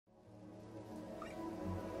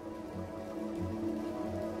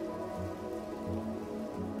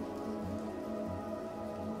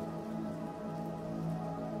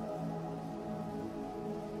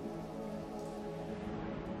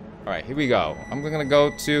All right, here we go. I'm gonna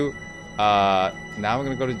go to, now we're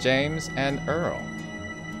gonna go to James and Earl.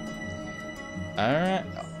 All right.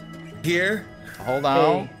 Here. Hold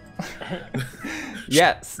on. Hey.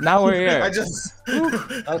 Yes, now we're here. I just.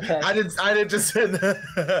 Okay. I didn't just. Good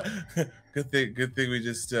thing we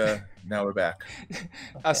just. Now we're back.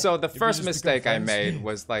 Okay. So the first mistake I made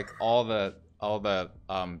was like all the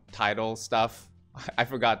title stuff. I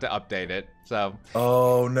forgot to update it. So.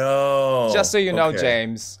 Oh no. Just so you know,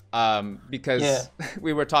 James, because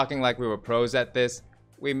we were talking like we were pros at this.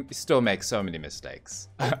 We still make so many mistakes.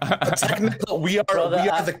 We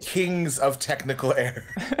are the kings of technical error.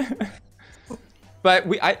 But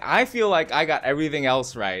I feel like I got everything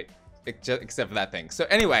else right, except for that thing. So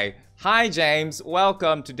anyway, hi James,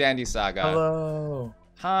 welcome to DandE Saga. Hello.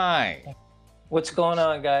 Hi. What's going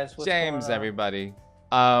on, guys? James, everybody.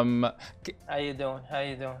 How you doing? How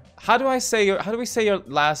you doing? How do we say your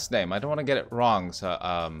last name? I don't want to get it wrong. So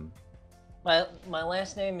My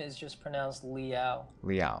last name is just pronounced Liao.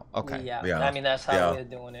 Liao. Okay. Liao. I mean, that's how we're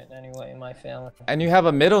doing it anyway in my family. And you have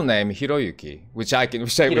a middle name, Hiroyuki, which I can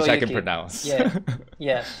pronounce. Yeah.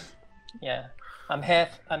 Yes. Yeah. My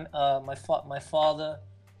father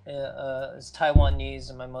is Taiwanese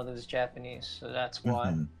and my mother is Japanese, so that's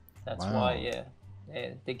why. That's why. Yeah.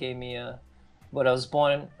 They gave me a. But I was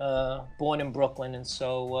born in Brooklyn, and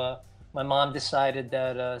so my mom decided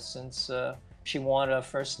that since she wanted our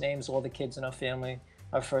first names, all the kids in our family,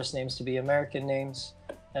 our first names to be American names,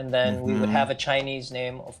 and then we would have a Chinese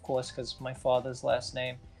name, of course, because my father's last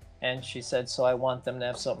name. And she said, so I want them to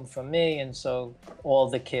have something from me, and so all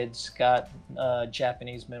the kids got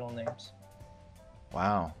Japanese middle names.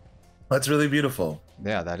 Wow. That's really beautiful.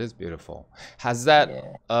 Yeah, that is beautiful. Has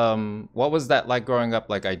that, what was that like growing up,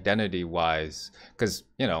 like identity-wise? Because,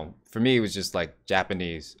 you know, for me, it was just like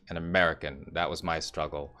Japanese and American. That was my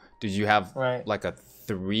struggle. Did you have like a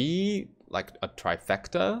like a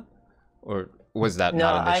trifecta? Or was that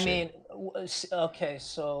not an issue? I mean, okay,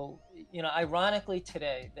 so, you know, ironically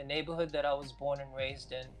today, the neighborhood that I was born and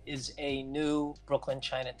raised in is a new Brooklyn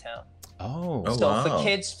Chinatown. Oh, so wow.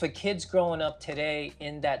 for kids growing up today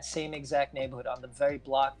in that same exact neighborhood on the very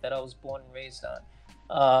block that I was born and raised on,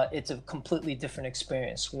 it's a completely different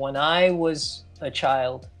experience. When I was a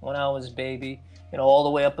child, when I was a baby, you know, all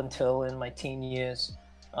the way up until in my teen years,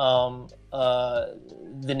 the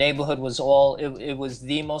neighborhood was it was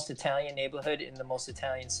the most Italian neighborhood in the most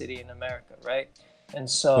Italian city in America, right? And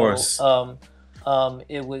so it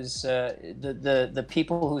was the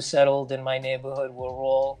people who settled in my neighborhood were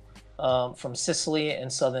all from Sicily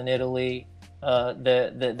and southern Italy,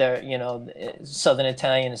 they're you know, southern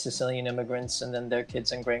Italian and Sicilian immigrants, and then their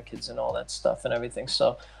kids and grandkids and all that stuff and everything.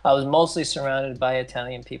 So I was mostly surrounded by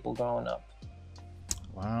Italian people growing up.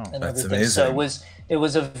 Wow, and that's everything. amazing. So it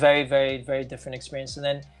was a very, very, very different experience. And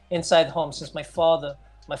then inside home, since my father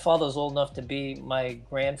was old enough to be my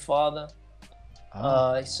grandfather,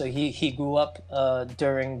 so he grew up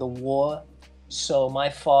during the war. So my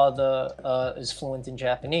father is fluent in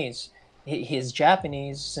Japanese. His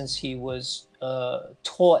Japanese, since he was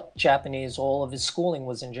taught Japanese, all of his schooling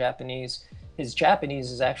was in Japanese. His Japanese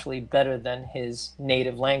is actually better than his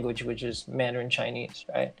native language, which is Mandarin Chinese,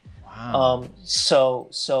 right? Wow. So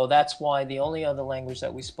that's why the only other language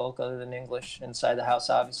that we spoke other than English inside the house,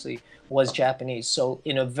 obviously, was Japanese. So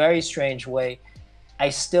in a very strange way,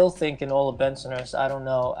 I still think in all of Bensonhurst, I don't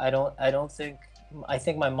know, I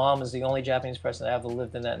think my mom is the only Japanese person that ever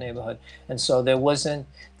lived in that neighborhood. And so there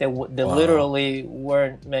literally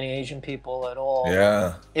weren't many Asian people at all.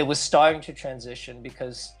 Yeah. It was starting to transition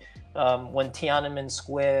because when Tiananmen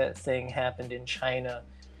Square thing happened in China,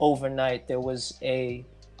 overnight there was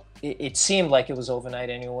it seemed like it was overnight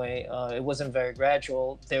anyway. It wasn't very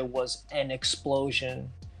gradual. There was an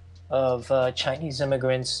explosion of Chinese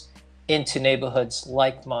immigrants into neighborhoods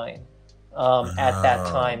like mine at that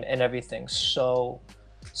time and everything.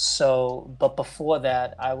 But before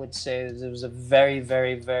that, I would say there was a very,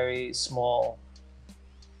 very, very small,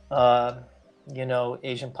 you know,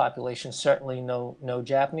 Asian population. Certainly no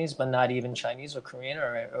Japanese, but not even Chinese or Korean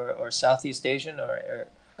or Southeast Asian or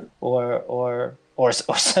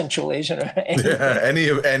Central Asian or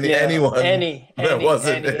anyone that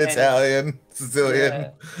wasn't Italian,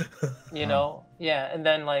 Sicilian. You know, and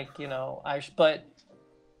then like, you know,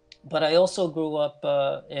 but I also grew up,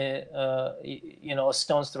 you know, a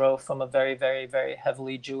stone's throw from a very, very, very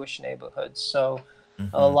heavily Jewish neighborhood. So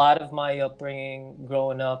a lot of my upbringing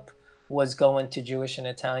growing up was going to Jewish and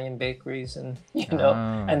Italian bakeries, and you know,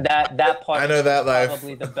 and that part I know that life.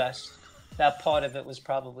 Probably the best. That part of it was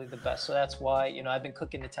probably the best. So that's why, you know, I've been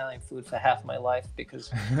cooking Italian food for half my life,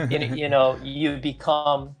 because you know, you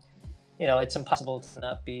become you know, it's impossible to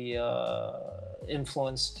not be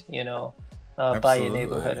influenced, you know, by Absolutely. your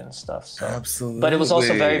neighborhood and stuff. So, Absolutely. but it was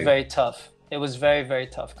also very, very tough. It was very, very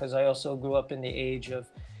tough because I also grew up in the age of,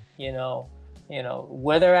 you know,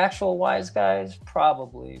 were there actual wise guys?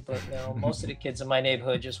 Probably, but you know, most of the kids in my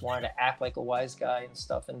neighborhood just wanted to act like a wise guy and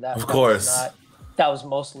stuff, and that, of course, that was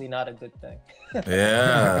mostly not a good thing.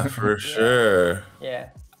 Yeah, for sure. Yeah.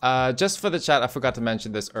 Just for the chat, I forgot to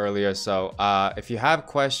mention this earlier. So if you have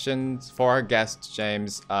questions for our guest,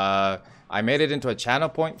 James, I made it into a channel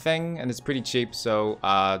point thing, and it's pretty cheap. So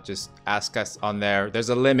just ask us on there. There's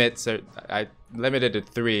a limit, so I limited it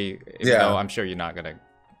to 3. Even though I'm sure you're not gonna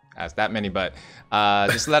ask that many, but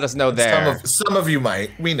just let us know there. Some of you might.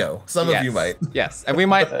 We know. Some of you might. Yes, and we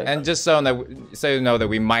might. And just so you know that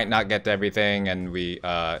we might not get to everything, and we.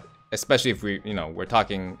 Especially if we, you know, we're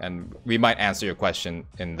talking and we might answer your question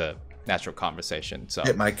in the natural conversation. So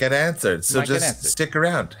it might get answered. So just stick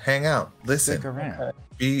around, hang out, listen. Stick around.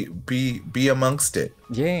 Be amongst it.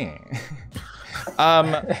 Yeah.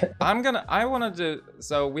 I wanted to,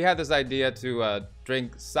 so we had this idea to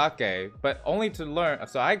drink sake, but only to learn,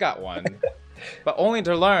 so I got one, but only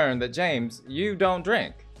to learn that, James, you don't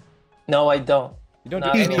drink. No, I don't. You don't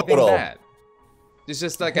do anything bad. It's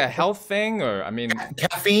just like a health thing, or I mean,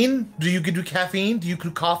 caffeine? Do you do caffeine? Do you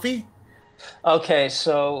do coffee? Okay,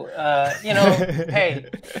 so you know, hey,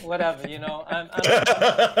 whatever, you know,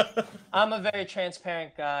 I'm a very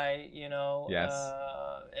transparent guy, you know. Yes.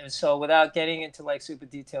 And so without getting into like super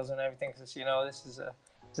details and everything, because you know this is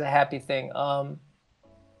a happy thing.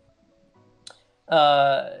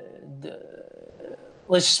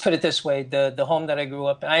 Let's just put it this way: the home that I grew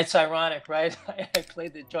up in. It's ironic, right? I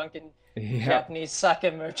played the drunken Japanese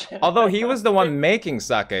sake merchant. Although he was the one making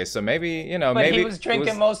sake, so maybe, you know, but maybe he was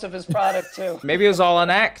drinking most of his product too. Maybe it was all an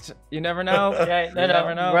act. You never know. Right? No,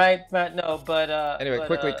 never know. Right? No, but anyway,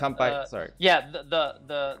 quickly come by. Sorry. Yeah,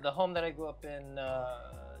 the home that I grew up in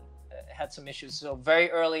had some issues. So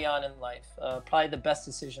very early on in life, probably the best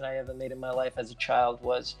decision I ever made in my life as a child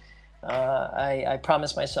was. I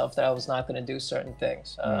promised myself that I was not going to do certain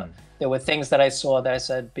things. There were things that I saw that I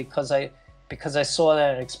said, because I saw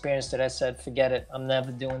that and experienced it, I said, forget it, I'm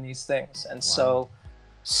never doing these things. And so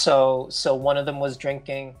one of them was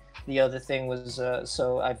drinking. The other thing was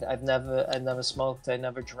so I've never smoked, I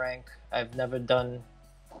never drank, I've never done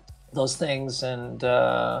those things, and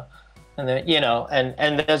then, you know,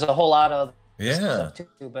 and there's a whole lot of stuff too,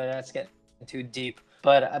 but that's getting too deep.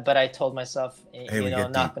 But I told myself, you know,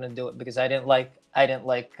 I'm not going to do it because I didn't like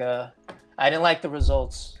the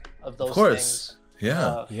results of those things.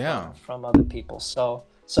 From other people. So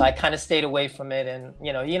I kind of stayed away from it, and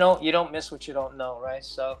you don't miss what you don't know, right?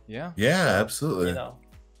 So absolutely. You know,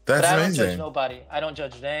 that's but I amazing. don't judge nobody. I don't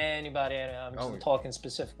judge anybody. I'm just talking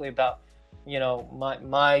specifically about, you know,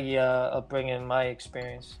 my upbringing, my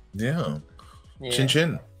experience. Yeah. Chin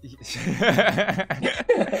chin.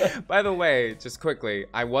 By the way, just quickly,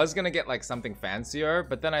 I was gonna get like something fancier,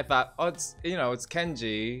 but then I thought, oh, it's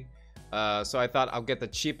Kenji, so I thought I'll get the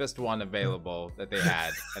cheapest one available that they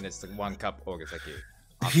had, and it's the 1 cup ogiseki.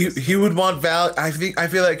 He would want value. I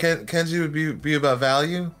feel like Kenji would be about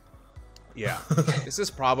value. Yeah, this is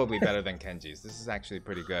probably better than Kenji's. This is actually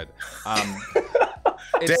pretty good.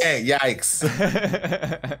 Dang, yikes.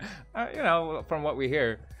 You know, from what we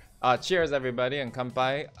hear. Cheers, everybody, and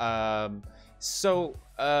kanpai.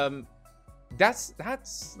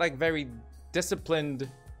 That's like very disciplined.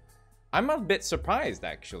 I'm a bit surprised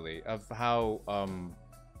actually of how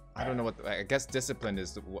I don't know what I guess disciplined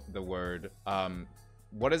is the word.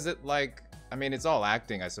 What is it like? I mean, it's all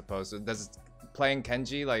acting, I suppose. Does playing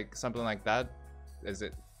Kenji like something like that? Does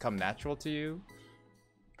it come natural to you?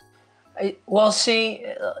 Well, see.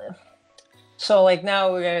 So like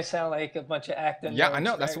now we're gonna sound like a bunch of acting. Yeah, I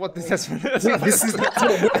know. That's what this is. That's why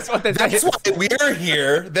we're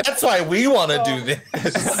here. That's why we want to do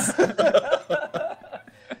this.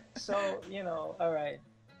 So, you know, all right.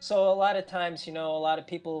 So a lot of times, you know, a lot of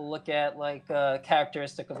people look at like a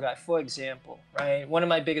characteristic of a guy. For example, right? One of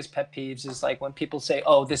my biggest pet peeves is like when people say,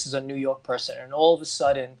 "Oh, this is a New York person," and all of a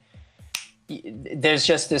sudden, there's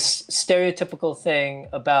just this stereotypical thing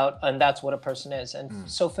about, and that's what a person is. And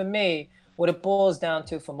so for me, what it boils down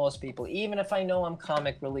to for most people, even if I know I'm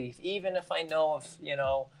comic relief, even if I know if, you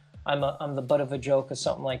know, I'm the butt of a joke or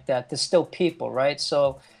something like that, there's still people, right?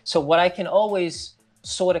 So what I can always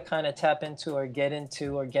sort of kind of tap into or get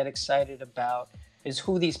excited about is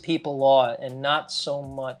who these people are, and not so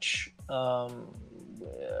much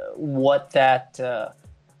what that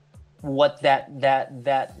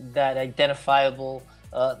identifiable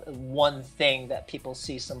one thing that people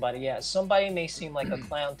see somebody as. Somebody may seem like a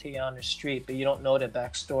clown to you on the street, but you don't know their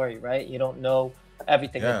backstory, right? You don't know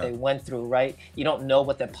everything that they went through, right? You don't know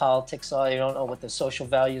what their politics are. You don't know what their social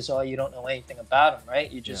values are. You don't know anything about them,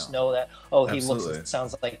 right? You just know that, oh, he looks and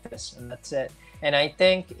sounds like this, and that's it. And I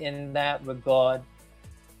think in that regard,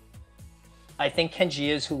 I think Kenji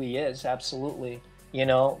is who he is, absolutely, you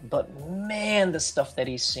know, but man, the stuff that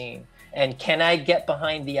he's seen. And can I get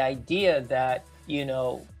behind the idea that, you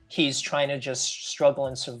know, he's trying to just struggle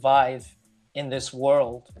and survive in this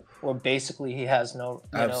world where basically he has no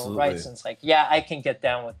know, rights? And it's like, yeah, I can get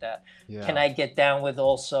down with that. Yeah. Can I get down with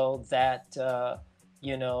also that,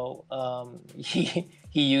 you know, he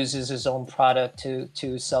uses his own product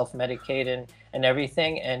to self-medicate and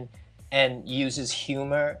everything, and uses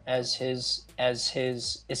humor as his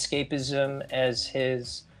escapism, as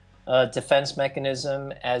his defense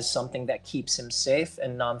mechanism, as something that keeps him safe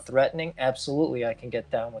and non-threatening? Absolutely, I can get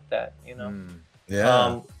down with that, you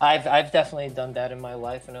know. I've definitely done that in my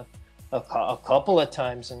life, and a couple of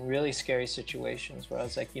times in really scary situations where I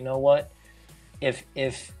was like, you know what,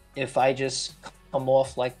 if I just come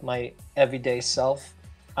off like my everyday self,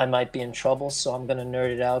 I might be in trouble, so I'm gonna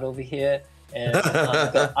nerd it out over here, and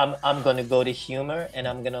I'm gonna go to humor, and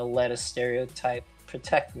I'm gonna let a stereotype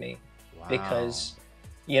protect me. Because,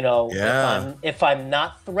 you know, if I'm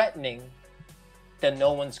not threatening, then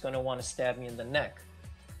no one's gonna want to stab me in the neck.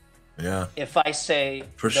 If I say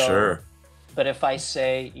sure, but if I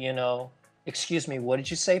say, you know, excuse me, what did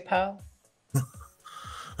you say, pal?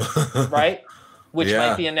 Right? Which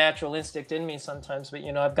might be a natural instinct in me sometimes, but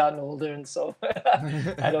you know, I've gotten older, and so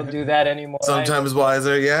I don't do that anymore. Sometimes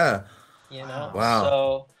wiser, you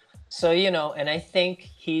know. So you know, and I think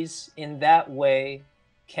he's in that way.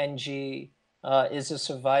 Kenji is a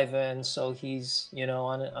survivor, and so he's, you know,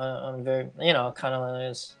 on a very, you know, kind of on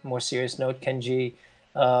a more serious note, Kenji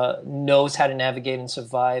knows how to navigate and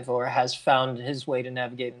survive, or has found his way to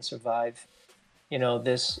navigate and survive, you know,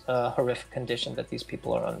 this horrific condition that these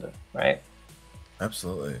people are under, right?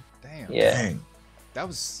 Absolutely. Damn. Yeah. Dang. That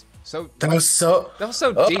was so deep. Oh,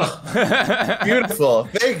 beautiful.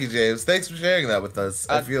 Thank you, James. Thanks for sharing that with us.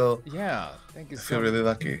 I feel thank you. I feel really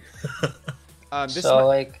lucky. But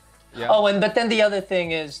then the other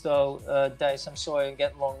thing is, though, Dice, I'm sorry, I'm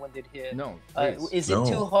getting long-winded here. No, is it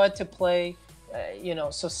too hard to play? You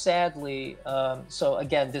know, so sadly, so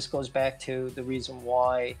again, this goes back to the reason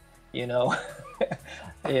why, you know,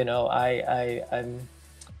 you know, I'm,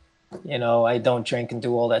 you know, I don't drink and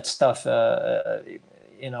do all that stuff.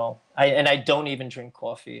 You know, I don't even drink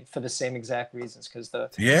coffee for the same exact reasons, because the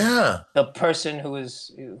person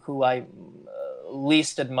who I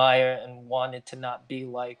least admire and wanted to not be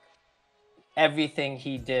like, everything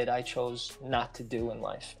he did, I chose not to do in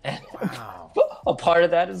life. And a part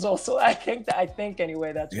of that is also, I think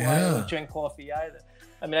anyway, that's why I don't drink coffee either.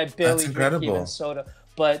 I mean, I barely drink even soda.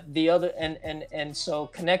 But the other, and so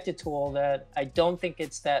connected to all that, I don't think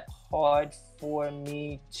it's that hard for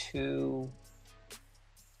me to.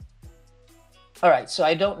 All right, so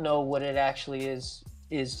I don't know what it actually is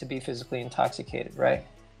to be physically intoxicated, right?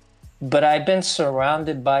 But I've been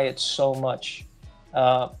surrounded by it so much.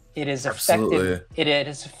 It has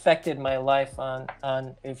affected my life on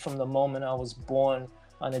from the moment I was born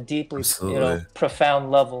on a deeply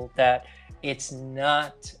profound level, that it's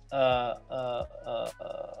not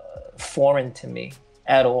foreign to me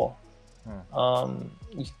at all.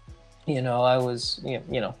 You know, I was, you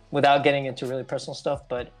know, without getting into really personal stuff,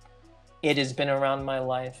 but it has been around my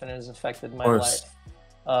life and it has affected my life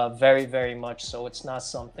very, very much. So it's not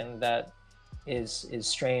something that is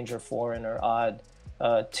strange or foreign or odd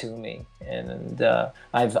to me. And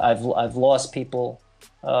I've lost people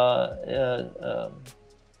to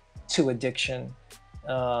addiction.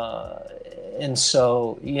 And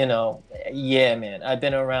so, you know, yeah, man, I've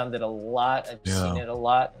been around it a lot. I've seen it a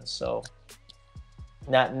lot. And so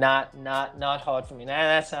not hard for me. Now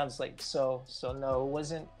that sounds like, so no, it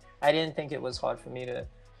wasn't. I didn't think it was hard for me to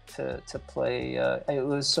play. It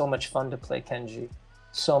was so much fun to play Kenji.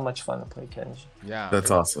 So much fun to play Kenji. Yeah.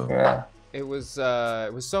 That's awesome. Yeah. It was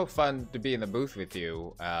so fun to be in the booth with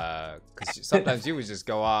you, because sometimes you would just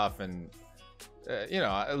go off and you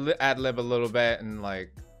know, ad-lib a little bit, and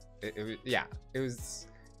like it was.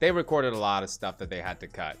 They recorded a lot of stuff that they had to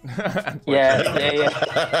cut. Yeah.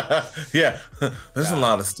 There's a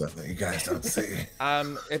lot of stuff that you guys don't see.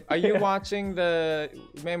 Are you watching the?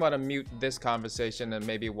 You may want to mute this conversation and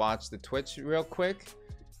maybe watch the Twitch real quick.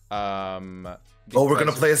 We're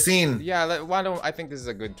gonna play a scene. Yeah, why don't I think this is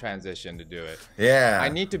a good transition to do it? Yeah. I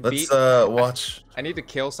need to watch. I need to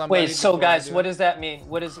kill somebody. Wait, so guys, what does that mean?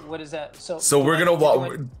 What is that? So we're gonna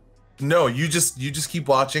watch. No, you just keep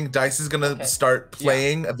watching. Dice is gonna start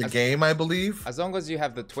playing the game, I believe. As long as you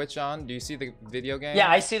have the Twitch on, do you see the video game? Yeah,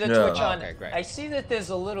 I see the Twitch on. Okay, great. I see that there's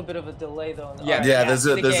a little bit of a delay though. Yeah, there's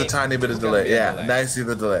a tiny bit of delay. Yeah, and I see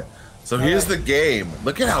the delay. So here's the game.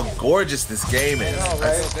 Look at how gorgeous this game is.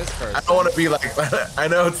 I don't want to be like, I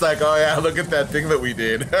know it's like, oh yeah, look at that thing that we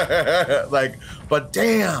did. Like, but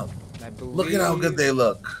damn, look at how good they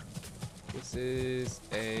look. This is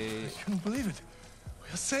a. I can't believe it.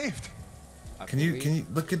 We're saved. Can you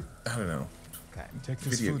look at? I don't know. Okay. Take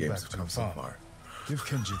this Video food games back have to come the so farm. far. Give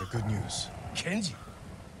Kenji the good news. Kenji?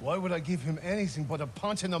 Why would I give him anything but a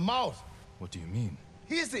punch in the mouth? What do you mean?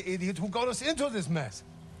 He's the idiot who got us into this mess.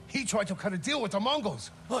 He tried to cut a deal with the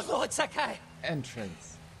Mongols. Oh, Lord Sakai,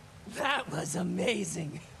 Entrance. that was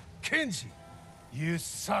amazing. Kenji, you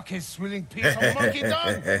suck his swilling piece of monkey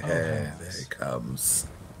dung. There he comes.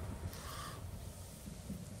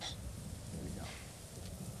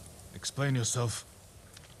 Explain yourself.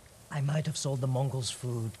 I might have sold the Mongols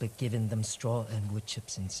food, but given them straw and wood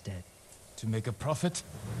chips instead. To make a profit?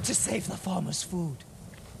 To save the farmers' food.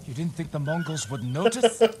 You didn't think the Mongols would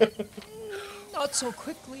notice? Not so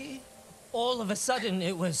quickly. All of a sudden,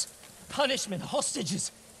 it was punishment,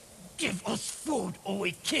 hostages. Give us food or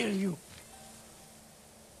we kill you.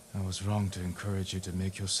 I was wrong to encourage you to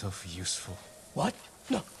make yourself useful. What?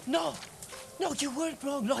 No, you weren't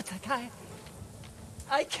wrong, Lord Sakai.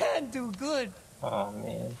 I can do good. Oh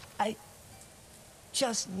man. I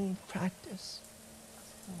just need practice.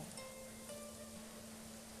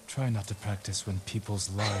 Try not to practice when people's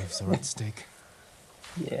lives are at stake.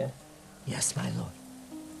 Yeah. Yes, my lord.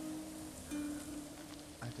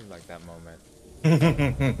 I do like that moment.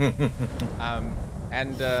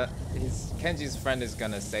 Kenji's friend is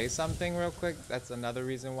gonna say something real quick. That's another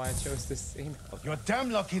reason why I chose this scene. You're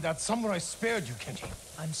damn lucky that samurai spared you, Kenji.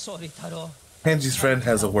 I'm sorry, Taro. Kenji's friend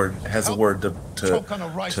has a word to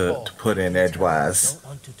put in edgewise. Don't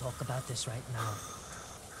want to talk about this right now.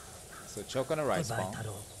 So choke on a rice Goodbye, ball.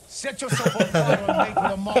 Taro. Set yourself on fire and make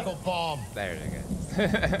with a Mongol bomb. There it is.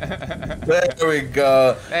 There we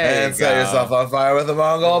go. And set yourself on fire with a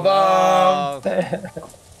Mongol bomb.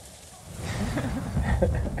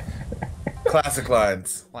 Classic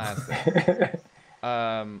lines. Classic.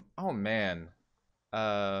 Oh man.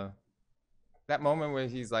 That moment where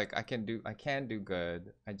he's like, I can do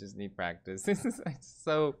good. I just need practice. It's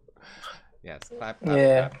so yes, clap,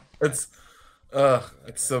 clap. It's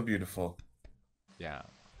so beautiful. Yeah.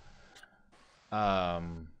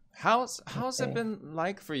 How's it been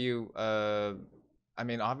like for you? I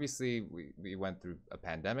mean, obviously we went through a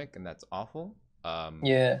pandemic and that's awful.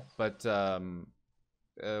 Yeah. But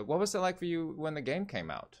what was it like for you when the game came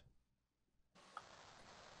out?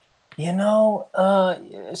 You know,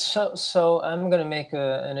 so I'm gonna make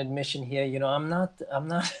an admission here. You know, I'm not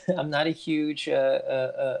a huge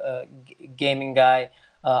gaming guy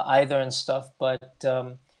either and stuff, but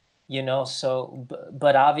you know,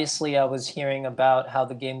 but obviously I was hearing about how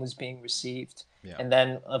the game was being received. Yeah. And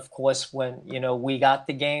then of course when, you know, we got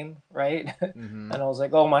the game, right? Mm-hmm. And I was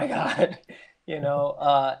like, oh my God, you know,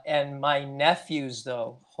 and my nephews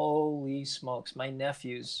though, holy smokes, my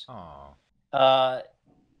nephews,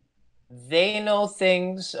 they know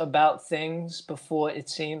things about things before it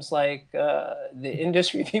seems like the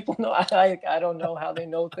industry people know. I don't know how they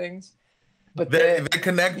know things, but they're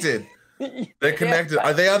connected. They're connected. Yeah,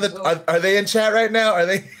 are they on the? Are they in chat right now? Are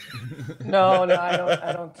they? No, I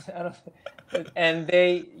don't. And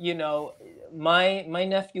they, you know, my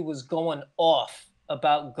nephew was going off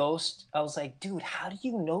about Ghost. I was like, dude, how do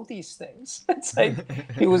you know these things? It's like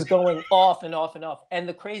he was going off and off and off. And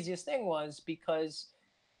the craziest thing was because,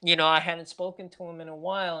 you know, I hadn't spoken to him in a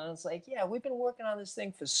while, and I was like, yeah, we've been working on this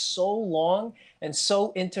thing for so long and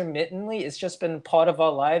so intermittently. It's just been part of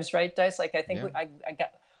our lives, right, Dice? Like I think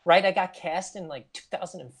I got cast in like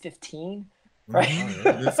 2015, right?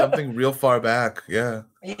 It's something real far back, yeah.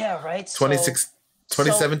 Yeah, right.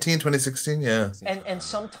 2017, 2016, yeah. And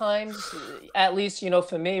sometimes, at least, you know,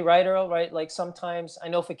 for me, right, Earl, right? Like sometimes I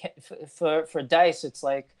know for Dice, it's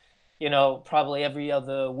like, you know, probably every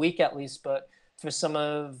other week at least, but for some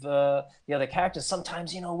of the other characters,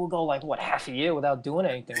 sometimes, you know, we'll go like half a year without doing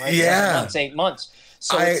anything, right? Yeah, 8 months.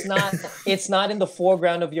 So it's not in the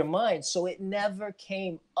foreground of your mind. So it never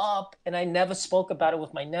came up, and I never spoke about it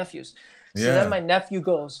with my nephews. So then my nephew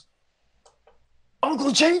goes, "Uncle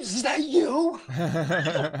James, is that you?"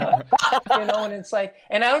 You know, and it's like,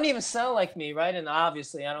 and I don't even sound like me, right? And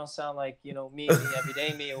obviously, I don't sound like, you know, me,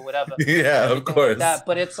 everyday me, or whatever. Yeah, of course. Like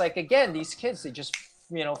but it's like, again, these kids, they just,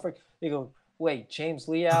 you know, they go, wait, James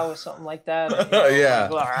Liao or something like that. And, you know, yeah.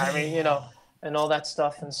 I mean, you know, and all that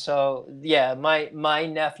stuff. And so yeah, my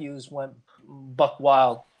nephews went buck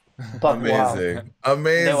wild. Amazing.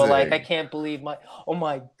 Amazing. They were like, I can't believe oh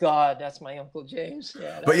my God, that's my Uncle James.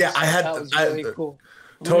 Yeah. But yeah, that was really cool.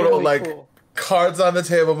 Total really like cool. Cards on the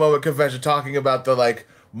table moment confession, talking about the like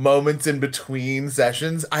moments in between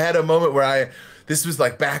sessions. I had a moment where this was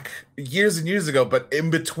like back years and years ago, but in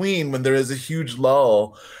between when there is a huge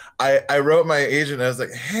lull, I wrote my agent, I was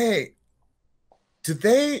like, hey,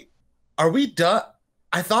 are we done?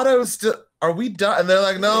 I thought I was still, are we done? And they're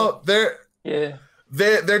like, no,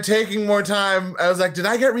 they're taking more time. I was like, did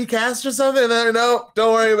I get recast or something? And they're like, no,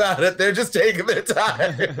 don't worry about it. They're just taking their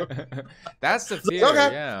time. That's the fear,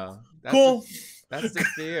 okay. Yeah. Cool. That's the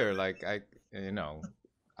fear. Like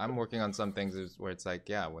I'm working on some things where it's like,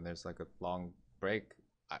 yeah, when there's like a long break,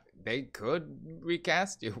 they could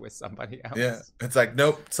recast you with somebody else. Yeah, it's like,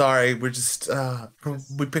 nope, sorry, we're just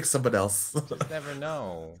we picked someone else. Just never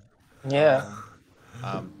know. Yeah.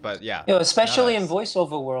 But yeah, especially in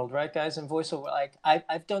voiceover world, right, guys? In voiceover, like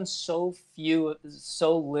I've done so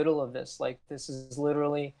little of this. Like this is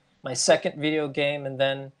literally my second video game, and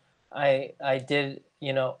then I did,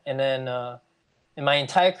 and then in my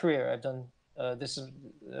entire career, I've done this is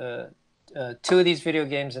 2 of these video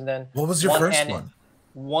games, and then what was your first one?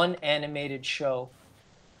 One animated show.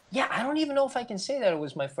 Yeah, I don't even know if I can say that it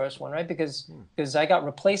was my first one, right? Because I got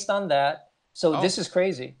replaced on that. So this is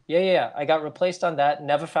crazy. Yeah. I got replaced on that.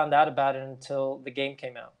 Never found out about it until the game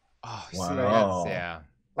came out. Oh, wow. Yeah.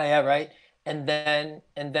 Yeah, right. And then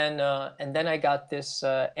I got this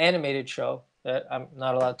animated show that I'm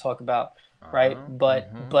not allowed to talk about, right?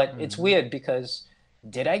 But it's weird because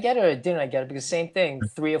did I get it or didn't I get it? Because same thing,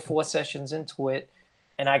 3 or 4 sessions into it,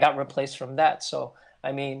 and I got replaced from that. So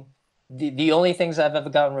I mean, the only things I've ever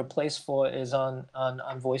gotten replaced for is on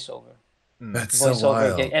voiceover. That's so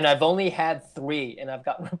wild. Game. And I've only had 3, and I've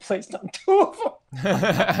gotten replaced on 2 of them.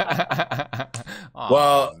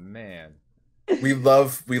 Well, man, we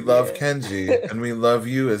love Kenji, and we love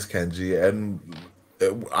you as Kenji, and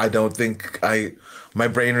I don't think my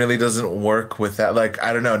brain really doesn't work with that. Like,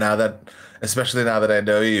 I don't know, especially now that I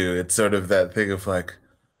know you, it's sort of that thing of like,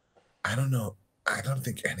 I don't know. I don't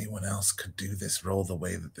think anyone else could do this role the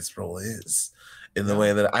way that this role is, in the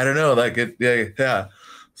way that I don't know, like it, yeah.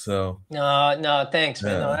 So no, thanks,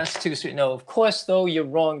 man. No, that's too sweet. No, of course, though, you're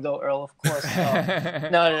wrong, though, Earl. Of course,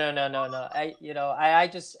 no. I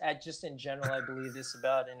just in general, I believe this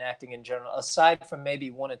about enacting in general. Aside from maybe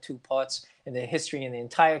 1 or 2 parts in the history and the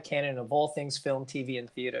entire canon of all things film, TV, and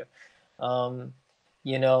theater,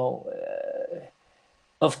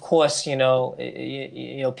 of course,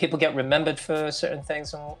 people get remembered for certain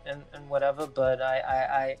things and whatever. But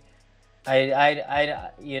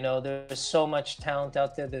there's so much talent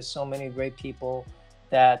out there. There's so many great people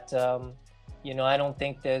that, I don't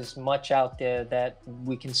think there's much out there that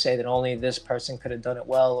we can say that only this person could have done it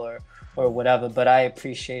well or whatever. But I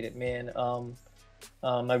appreciate it, man.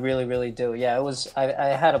 I really, really do. Yeah, I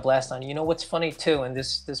had a blast on it. You know what's funny too, and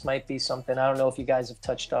this might be something I don't know if you guys have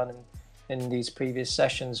touched on in these previous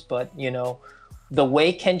sessions, but the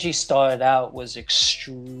way Kenji started out was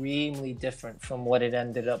extremely different from what it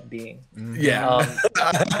ended up being. Yeah.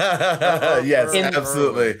 Yes,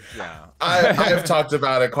 absolutely. Yeah. I have talked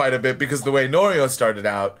about it quite a bit because the way Norio started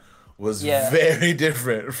out was very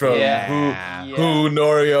different from who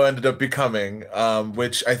Norio ended up becoming,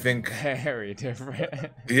 which I think very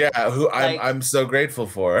different. Yeah, who I'm so grateful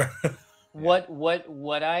for.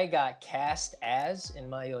 What I got cast as in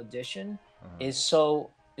my audition is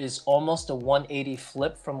almost a 180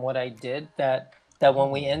 flip from what I did. That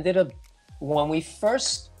when we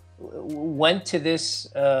first went to this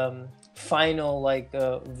final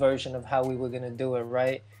version of how we were gonna do it,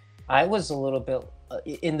 right? I was a little bit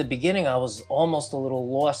in the beginning. I was almost a little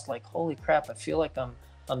lost. Like, holy crap! I feel like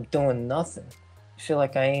I'm doing nothing. I feel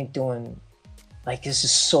like I ain't doing. Like, this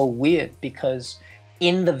is so weird because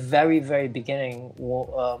in the very, very beginning,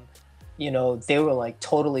 they were like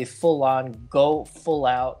totally full on, go full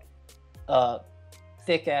out,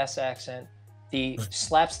 thick ass accent. The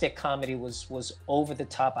slapstick comedy was over the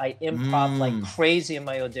top. I improv like crazy in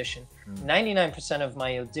my audition. 99% of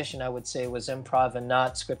my audition, I would say, was improv and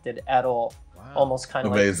not scripted at all. Wow. Almost kind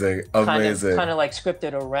of amazing. Kind of like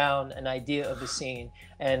scripted around an idea of the scene.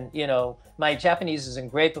 And my Japanese isn't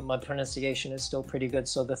great, but my pronunciation is still pretty good.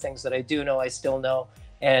 So the things that I do know, I still know.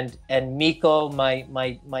 And Miko,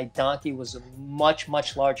 my donkey, was a much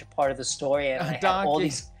larger part of the story, and I had all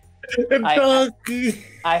these.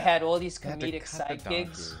 I had all these comedic side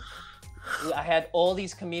gigs. I had all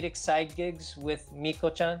these comedic side gigs with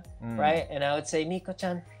Miko-chan, right? And I would say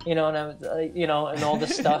Miko-chan, and I would, and all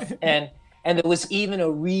this stuff, and And there was even a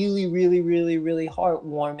really, really, really, really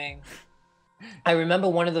heartwarming. I remember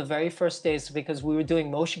one of the very first days, because we were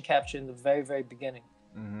doing motion capture in the very, very beginning,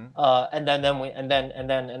 and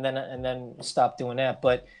then stopped doing that.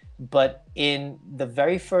 But in the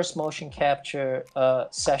very first motion capture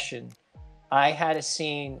session, I had a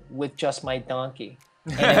scene with just my donkey,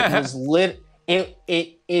 and it was lit.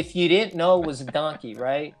 If you didn't know it was a donkey,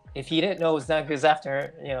 right? If you didn't know it was donkey, because after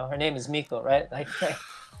her, you know, her name is Miko, right? Like,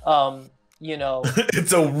 you know,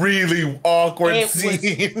 it's a really awkward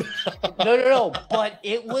scene. No, but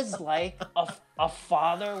it was like a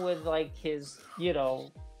father with like his, you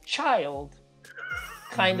know, child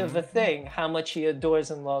kind of a thing, how much he adores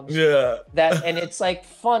and loves that. And it's like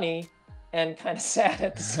funny and kind of sad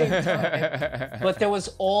at the same time. But there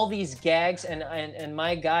was all these gags, and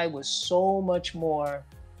my guy was so much more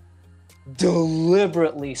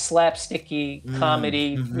deliberately slapsticky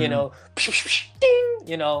comedy, you know, ding,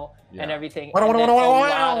 you know, and everything. And then a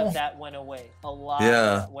lot of that went away. A lot of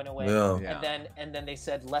that went away. And then they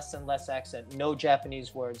said less and less accent, no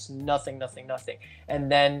Japanese words, nothing. And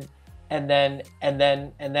then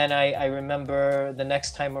I remember the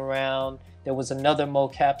next time around there was another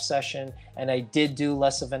mocap session, and I did do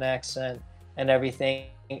less of an accent and everything.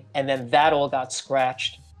 And then that all got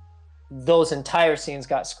scratched. Those entire scenes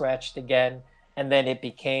got scratched again, and then it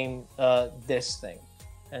became this thing.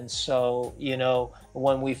 And so, you know,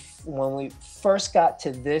 when we first got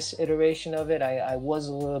to this iteration of it, I was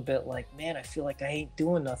a little bit like, man, I feel like I ain't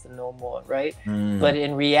doing nothing no more, right? But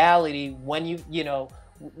in reality, when you know,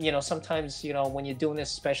 sometimes, you know, when you're doing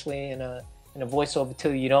this, especially in a voiceover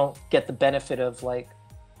too, you don't get the benefit of like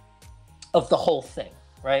of the whole thing,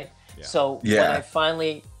 right? So when I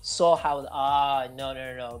finally saw how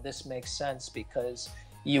no, this makes sense, because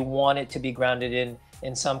you want it to be grounded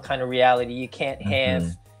in some kind of reality. You can't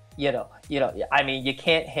have you know, I mean, you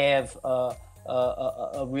can't have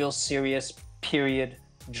a real serious period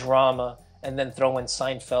drama and then throw in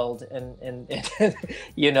Seinfeld and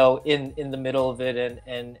you know, in the middle of it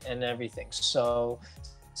and everything. So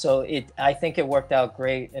I think it worked out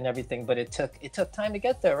great and everything, but it took time to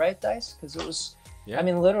get there, right, Dice? Because it was, I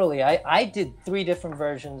mean, literally, I did 3 different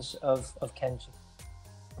versions of Kenji,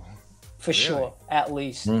 for sure, at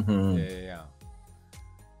least.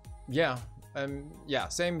 Yeah,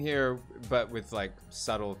 same here, but with like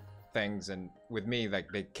subtle things, and with me, like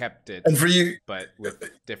they kept it, and for you, but with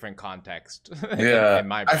different context. in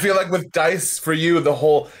my I feel like with Dice, for you, it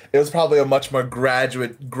was probably a much more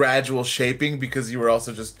gradual shaping, because you were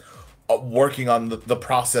also just working on the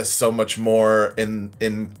process so much more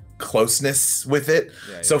in closeness with it.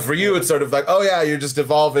 So for you, it's sort of like, oh yeah, you're just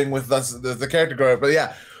evolving with us, the character growing up. But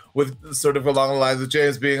yeah, with sort of along the lines of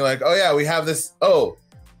James being like, oh yeah, we have this,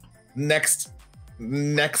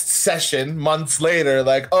 next session months later,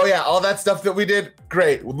 like, oh yeah, all that stuff that we did,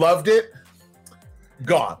 great, loved it,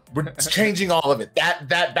 gone, we're changing all of it,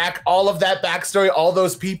 all of that backstory, all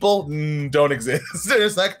those people don't exist.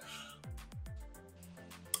 It's like,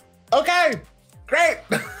 okay, great.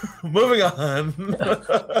 Moving on.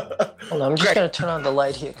 Hold on, I'm just gonna turn on the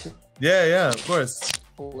light here. Yeah, of course.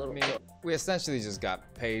 I mean, we essentially just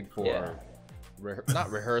got paid for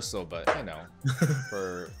not rehearsal, but you know,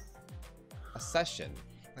 for a session,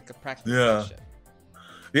 like a practice session.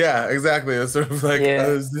 Yeah, exactly. It's sort of like,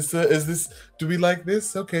 is this? Do we like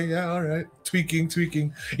this? Okay, yeah, all right.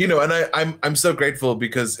 Tweaking. You know, and I'm so grateful,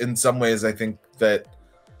 because in some ways I think that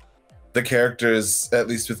the characters, at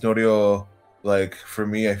least with Norio, like for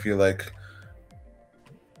me, I feel like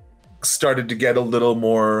started to get a little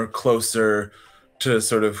more closer to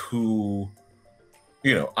sort of who,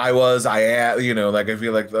 you know, I am, you know, like I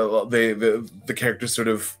feel like the characters sort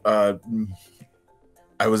of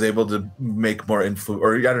I was able to make more influence,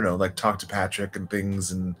 or I don't know, like talk to Patrick and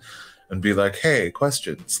things, and be like, hey,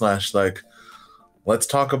 question / like, let's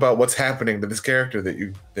talk about what's happening to this character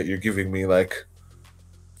that you're giving me like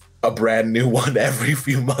a brand new one every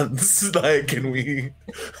few months. Like,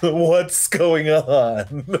 what's going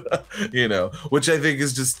on? You know, which I think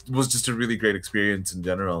was just a really great experience in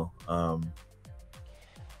general.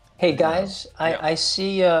 Hey guys, I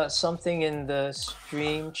see something in the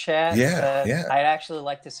stream chat that I'd actually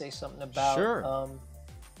like to say something about. Sure.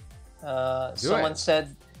 Someone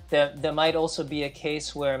said that there might also be a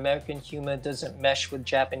case where American humor doesn't mesh with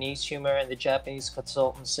Japanese humor, and the Japanese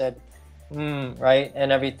consultant said, right,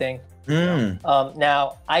 and everything.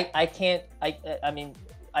 Now, I can't, I mean,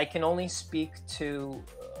 I can only speak to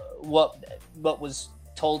what was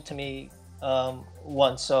told to me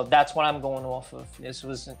once, so that's what I'm going off of. This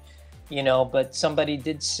wasn't, you know, but somebody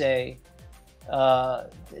did say,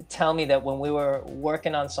 tell me that when we were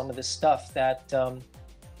working on some of this stuff, that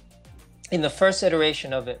in the first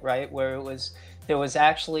iteration of it, right, where there was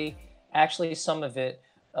actually some of it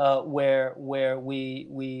where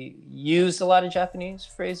we used a lot of Japanese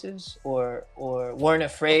phrases or weren't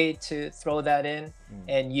afraid to throw that in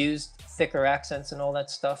and used thicker accents and all that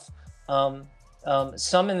stuff.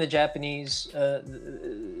 Some in the Japanese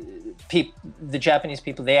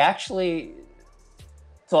people, they actually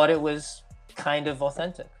thought it was kind of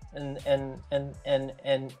authentic and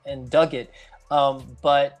dug it.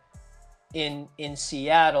 But in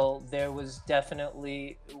Seattle, there was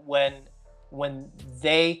definitely when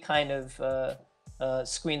they kind of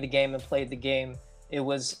screened the game and played the game, it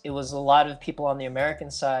was a lot of people on the American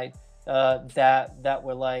side that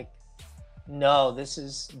were like, no, this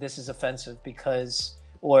is offensive because,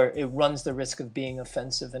 or it runs the risk of being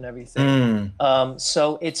offensive and everything.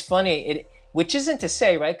 So it's funny, which isn't to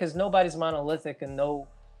say, right, because nobody's monolithic and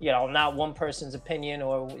not one person's opinion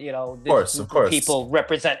or of course people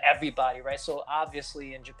represent everybody, right? So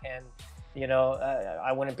obviously in Japan,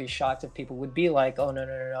 I wouldn't be shocked if people would be like, oh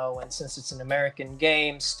no, and since it's an American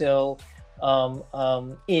game still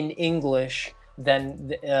in English,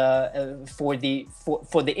 then for the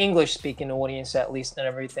English speaking audience at least and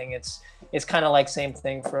everything, it's kind of like same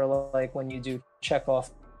thing for like when you do Chekhov,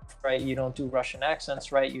 right? You don't do Russian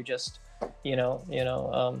accents, right? You just yes!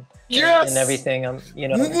 and everything.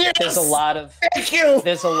 Yes! There's a lot of thank you.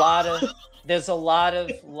 There's a lot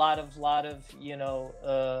of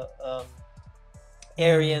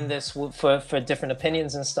area in this for different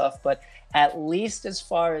opinions and stuff, but at least as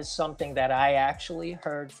far as something that I actually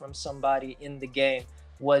heard from somebody in the game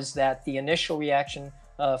was that the initial reaction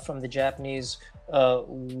from the Japanese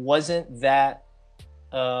wasn't that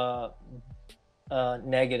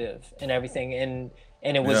negative and everything, and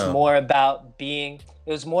it was more about being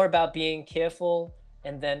careful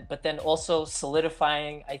but then also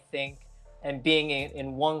solidifying, I think, and being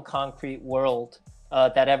in one concrete world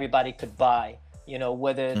that everybody could buy,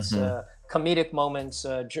 whether it's comedic moments,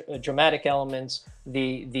 dramatic elements,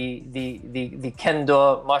 the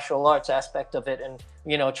kendo martial arts aspect of it, and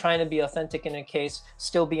trying to be authentic in a case,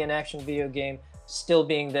 still be an action video game, still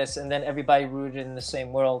being this, and then everybody rooted in the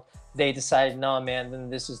same world. They decided, no, man, then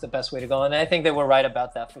this is the best way to go, and I think they were right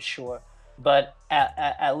about that for sure. But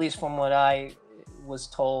at least from what I was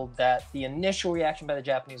told, that the initial reaction by the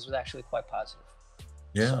Japanese was actually quite positive.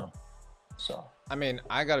 Yeah. So. I mean,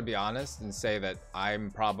 I gotta be honest and say that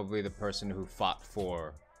I'm probably the person who fought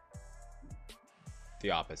for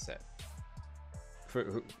the opposite.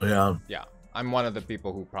 Yeah, I'm one of the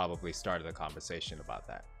people who probably started the conversation about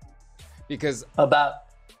that. Because about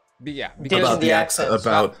the accent,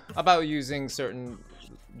 about using certain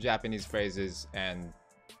Japanese phrases and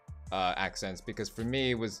accents, because for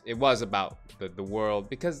me it was about the world,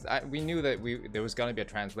 because we knew that there was gonna be a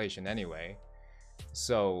translation anyway.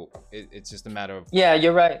 So it's just a matter of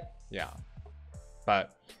you're right.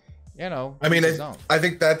 But I mean, I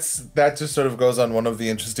think that just sort of goes on one of the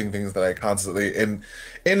interesting things that I constantly in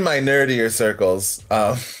my nerdier circles,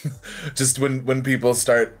 just when people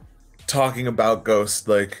start talking about Ghost,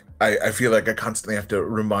 like I feel like I constantly have to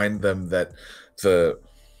remind them that the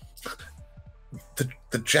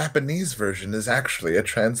Japanese version is actually a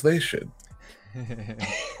translation.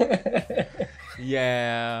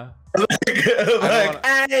 Yeah. like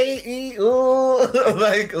yeah,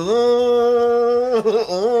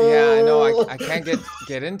 I know. I can't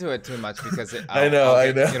get into it too much because I know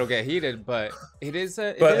it'll get heated, but it's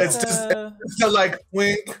just like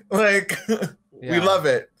wink, like we love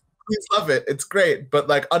it. Please love it. It's great, but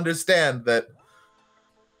like understand that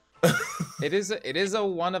it is a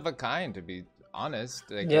one of a kind, to be honest.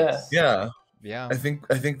 Like, yeah. I think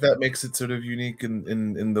that makes it sort of unique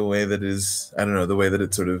in the way that is, I don't know, the way that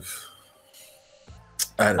it sort of.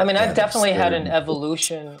 I mean, I've definitely had an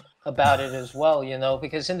evolution about it as well,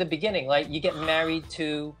 because in the beginning, like you get married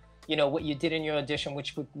to, what you did in your audition,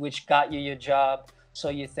 which got you your job. So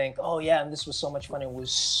you think, oh yeah, and this was so much fun. It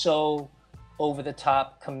was so over the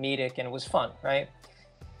top comedic and it was fun, right?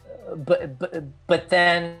 But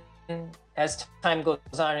then as time goes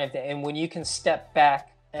on and when you can step back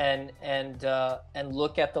and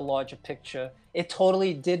look at the larger picture, it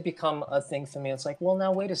totally did become a thing for me. It's like, well,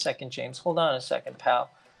 now wait a second, James, hold on a second, pal.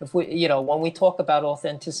 If we, when we talk about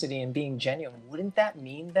authenticity and being genuine, wouldn't that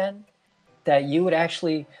mean then that you would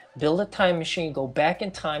actually build a time machine, go back in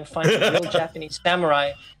time, find a real Japanese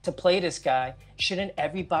samurai to play this guy? Shouldn't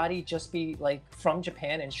everybody just be like from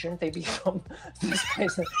Japan, and shouldn't they be from this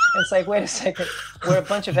place? And it's like, wait a second, we're a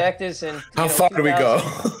bunch of actors, and how far do we go?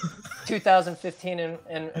 2015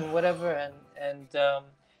 and whatever, and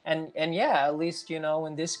and yeah, at least, you know,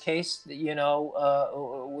 in this case, you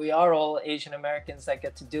know, we are all Asian Americans that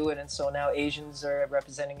get to do it, and so now Asians are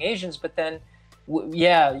representing Asians. But then,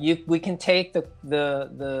 yeah, we can take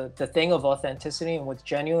the thing of authenticity and what's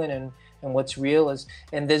genuine and what's real is,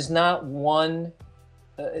 and there's not one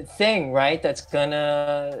thing, right, that's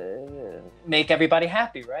gonna make everybody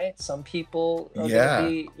happy, right? Some people are gonna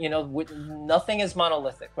be, you know, nothing is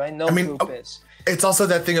monolithic, right? No group is. It's also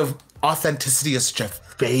that thing of authenticity is such a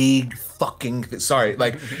vague fucking sorry,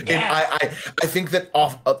 like I think that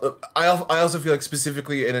I also feel like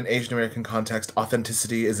specifically in an Asian American context,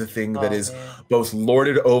 authenticity is a thing that is both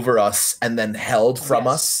lorded over us and then held from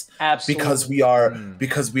us. Absolutely.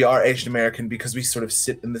 Because we are Asian American, because we sort of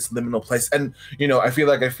sit in this liminal place. And you know, I feel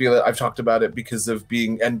it. I've talked about it because of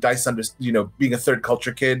being, and Dice you know, being a third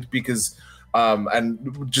culture kid, because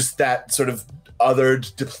and just that sort of other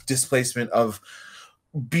displacement of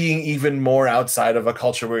being even more outside of a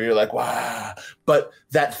culture where you're like, wow, but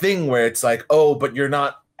that thing where it's like, oh, but you're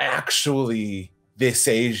not actually this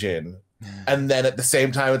Asian. And then at the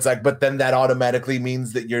same time, it's like, but then that automatically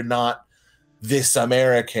means that you're not this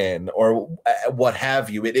American or what have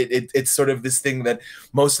you. It's sort of this thing that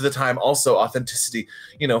most of the time also authenticity,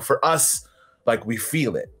 you know, for us, like we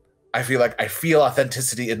feel it. I feel like I feel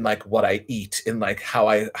authenticity in like what I eat, in like how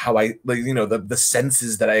I like, you know, the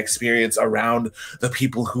senses that I experience around the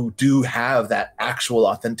people who do have that actual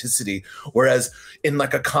authenticity. Whereas in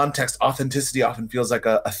like a context, authenticity often feels like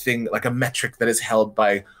a thing, like a metric that is held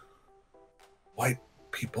by white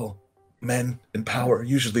people, men in power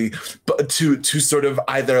usually, but to sort of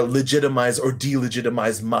either legitimize or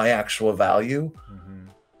delegitimize my actual value.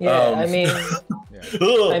 Yeah, I mean,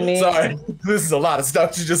 sorry, this is a lot of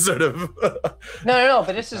stuff to just sort of. no,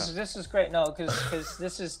 but this is great. No, because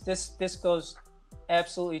this goes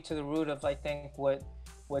absolutely to the root of, I think, what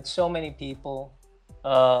so many people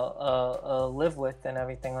live with and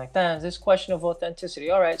everything like that. Is this question of authenticity.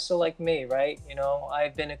 All right, so like me, right? You know,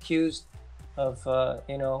 I've been accused of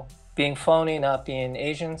you know, being phony, not being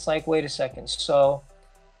Asian. It's like, wait a second, so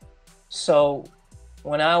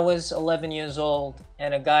when I was 11 years old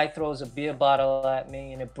and a guy throws a beer bottle at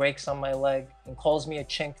me and it breaks on my leg and calls me a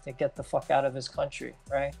chink to get the fuck out of his country,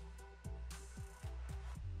 right?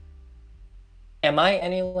 Am I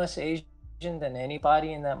any less Asian than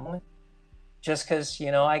anybody in that moment? Just because, you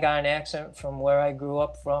know, I got an accent from where I grew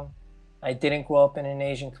up from. I didn't grow up in an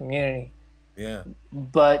Asian community. Yeah.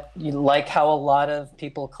 But you like how a lot of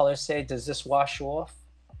people of color say, does this wash you off?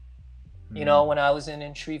 You know, when I was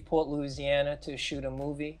in Shreveport, Louisiana to shoot a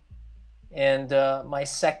movie, and my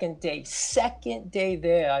second day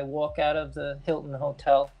there, I walk out of the Hilton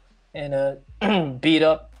Hotel and a beat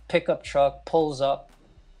up pickup truck pulls up.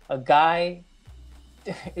 A guy,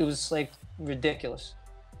 it was like ridiculous.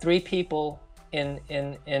 3 people in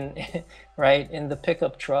right in the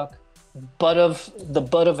pickup truck, the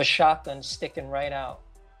butt of a shotgun sticking right out.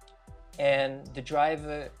 And the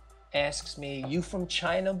driver asks me, "You from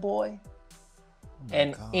China, boy?"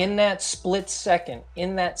 And in that split second,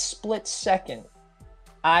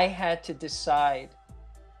 I had to decide,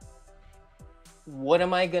 what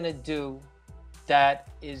am I gonna do that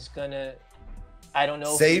is gonna, I don't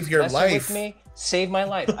know, save your life, with me, save my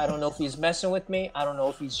life. I don't know if he's messing with me. I don't know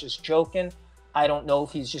if he's just joking. I don't know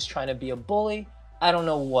if he's just trying to be a bully. I don't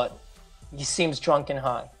know what. He seems drunk and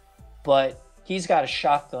high, but he's got a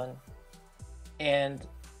shotgun, and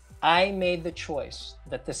I made the choice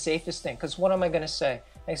that the safest thing, because what am I going to say?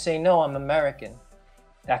 I say, no, I'm American.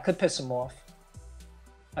 That could piss him off.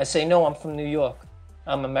 I say, no, I'm from New York.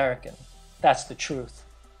 I'm American. That's the truth.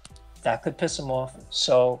 That could piss him off.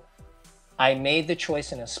 So I made the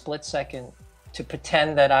choice in a split second to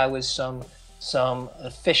pretend that I was some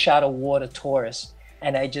fish out of water tourist.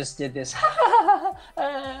 And I just did this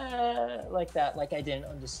like that, like I didn't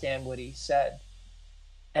understand what he said.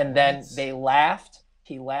 And then they laughed.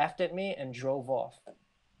 He laughed at me and drove off.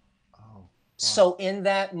 Oh, wow. So in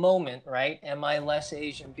that moment, right, am I less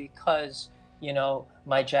Asian because, you know,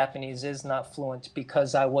 my Japanese is not fluent,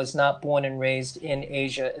 because I was not born and raised in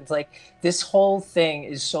Asia? It's like, this whole thing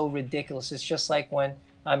is so ridiculous. It's just like when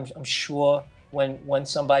I'm sure when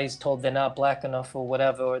somebody's told they're not black enough or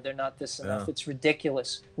whatever, or they're not this enough. It's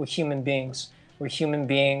ridiculous. We're human beings. We're human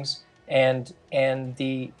beings, and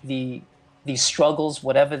the struggles,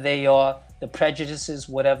 whatever they are, the prejudices,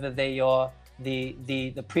 whatever they are,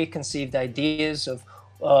 the preconceived ideas of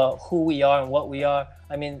who we are and what we are.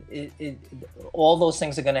 I mean, all those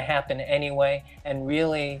things are going to happen anyway. And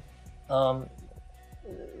really, the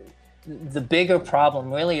bigger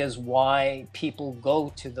problem really is why people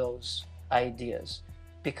go to those ideas.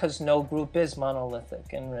 because no group is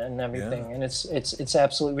monolithic and everything, and it's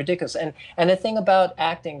absolutely ridiculous. And the thing about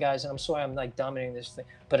acting, guys, and I'm sorry I'm like dominating this thing,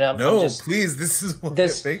 but no, please, this is what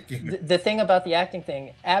thank you. The thing about the acting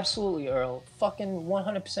thing, absolutely, Earl, fucking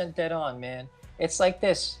 100% dead on, man. It's like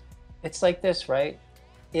this, right?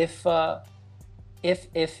 If a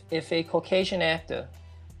Caucasian actor,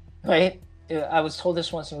 right? I was told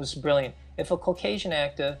this once and it was brilliant. If a Caucasian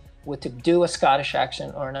actor were to do a Scottish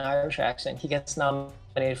accent or an Irish accent, he gets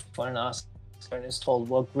nominated for an Oscar and is told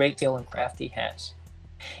what great skill and craft he has.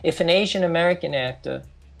 If an Asian American actor,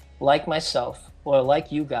 like myself, or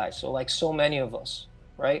like you guys, or like so many of us,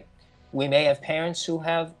 right? We may have parents who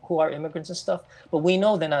are immigrants and stuff, but we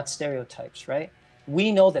know they're not stereotypes, right?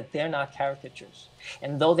 We know that they're not caricatures.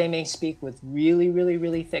 And though they may speak with really, really,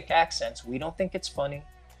 really thick accents, we don't think it's funny.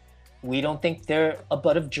 We don't think they're a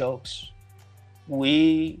butt of jokes.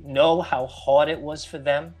 We know how hard it was for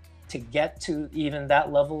them to get to even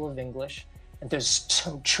that level of English. And there's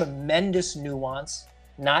some tremendous nuance.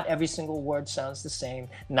 Not every single word sounds the same.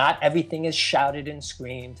 Not everything is shouted and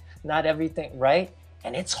screamed. Not everything, right?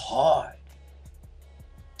 And it's hard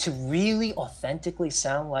to really authentically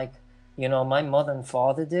sound like, you know, my mother and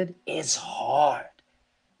father did. Is hard.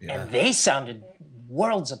 Yeah. And they sounded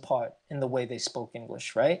worlds apart in the way they spoke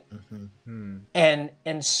English, right? Mm-hmm.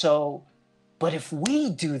 And so, but if we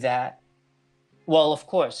do that, well, of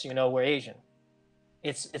course, you know, we're Asian.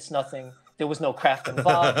 It's nothing. There was no craft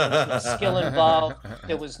involved. There was no skill involved.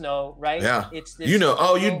 There was no, right? Yeah. You know,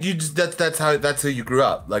 oh, you just that's how you grew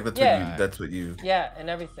up. Like that's what you. Yeah, and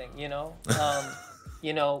everything, you know,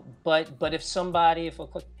 you know. But if somebody,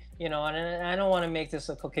 you know, and I don't want to make this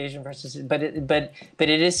a Caucasian versus, but it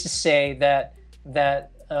is to say that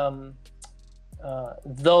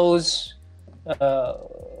those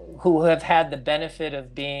who have had the benefit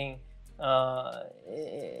of being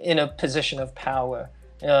in a position of power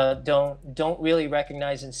don't really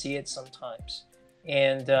recognize and see it sometimes,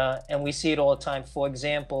 and we see it all the time. For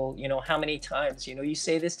example, you know, how many times, you know, you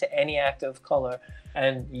say this to any actor of color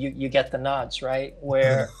and you get the nods, right?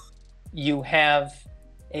 Where you have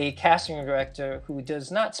a casting director who does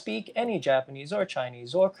not speak any Japanese or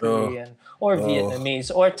Chinese or Korean or Vietnamese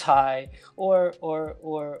or Thai or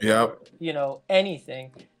you know,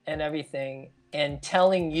 anything and everything, and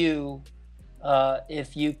telling you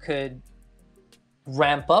if you could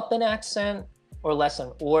ramp up an accent or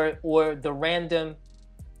lessen, or the random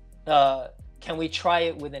can we try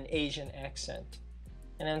it with an Asian accent,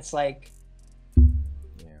 and then it's like,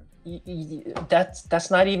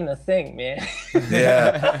 that's not even a thing, man.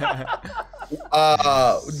 Yeah.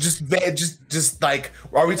 Just like,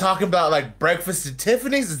 are we talking about like breakfast at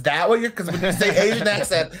Tiffany's? Is that what you're? Because when you say Asian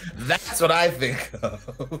accent, that's what I think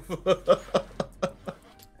of.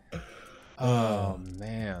 Oh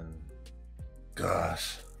man.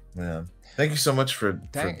 Gosh, man. Thank you so much for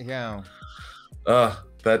yeah.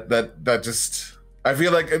 That just, I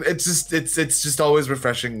feel like it's just always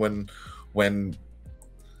refreshing when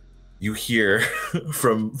you hear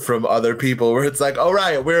from other people where it's like, all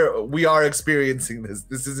right, we are experiencing this.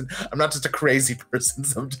 This isn't, I'm not just a crazy person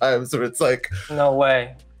sometimes, where it's like, no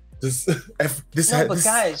way.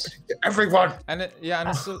 Guys, everyone. And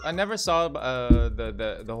I never saw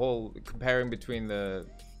the whole comparing between the,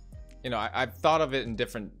 you know, I've thought of it in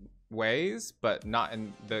different ways, but not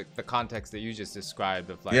in the context that you just described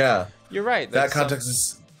of like, yeah, you're right. That context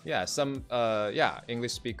is, some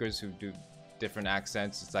English speakers who do different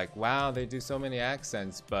accents. It's like, wow, they do so many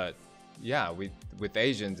accents, but yeah, with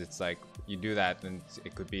Asians, it's like you do that and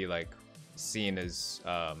it could be like seen as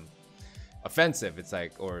offensive. It's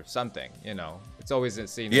like, or something, you know, it's always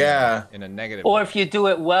seen in a negative or way. if you do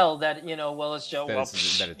it well, that, you know, well, it's Joe,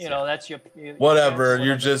 you know, that's your whatever,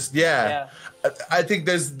 you're just I think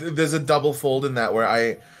there's a double fold in that, where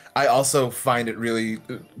I also find it really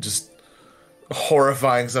just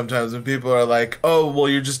horrifying sometimes when people are like, oh, well,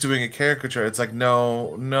 you're just doing a caricature. It's like,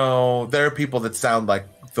 no, there are people that sound like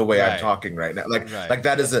the way I'm talking right now, like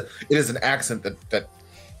that is it is an accent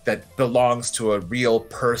that belongs to a real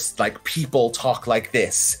person. Like, people talk like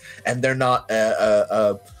this, and they're not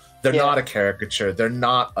not a caricature, they're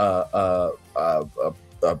not a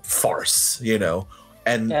farce, you know.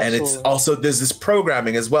 And it's also, there's this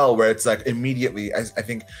programming as well where it's like immediately, I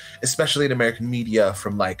think especially in American media,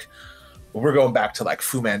 from like, we're going back to like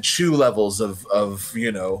Fu Manchu levels of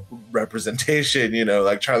you know, representation, you know,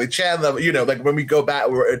 like Charlie Chan level, you know, like when we go back,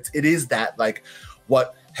 where it is that like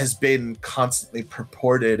what has been constantly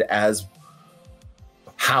purported as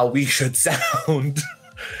how we should sound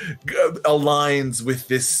aligns with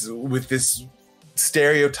this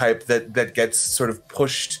stereotype that gets sort of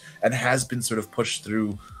pushed and has been sort of pushed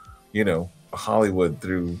through, you know, Hollywood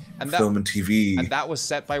through film and TV. And that was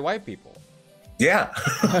set by white people. Yeah.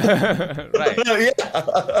 Right. Yeah.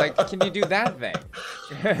 It's like, can you do that thing?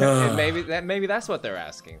 maybe that's what they're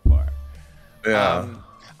asking for. Yeah.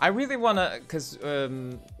 I really want to, because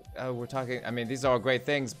we're talking, I mean, these are all great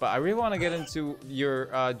things, but I really want to get into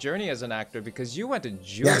your journey as an actor, because you went to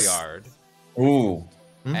Juilliard. Yes. Ooh.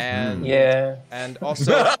 And and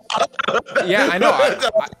also I know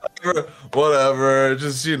whatever,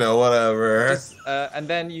 just whatever. Just, and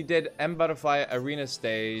then you did M Butterfly Arena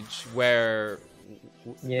Stage, where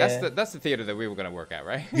that's the theater that we were gonna work at,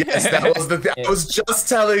 right? Yes, that was the I was just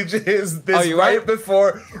telling this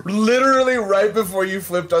before, literally right before you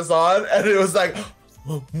flipped us on, and it was like,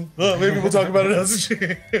 maybe we'll talk about it else.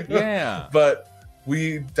 Yeah. But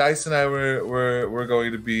Dice and I were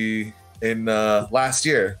going to be in last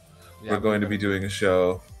year. We're going to be doing a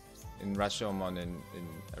show in Rashomon in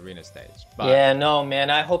Arena Stage. But yeah, no, man.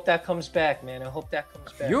 I hope that comes back, man. I hope that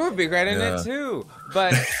comes back. You would be great in it too.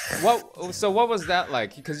 But what was that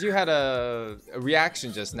like? Because you had a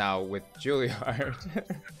reaction just now with Juilliard.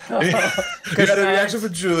 We had a reaction for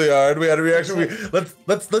Juilliard. We had a reaction.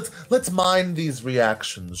 Let's mind these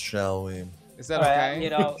reactions, shall we? Is that okay?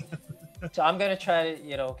 So I'm gonna try to,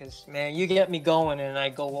 because man, you get me going and I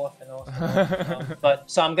go off and off.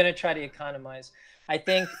 But so I'm gonna try to economize. I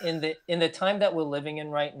think in the time that we're living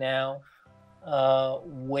in right now,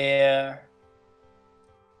 where,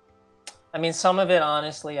 I mean, some of it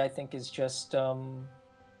honestly I think is just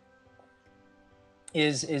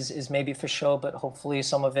is maybe for show, but hopefully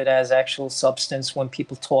some of it has actual substance when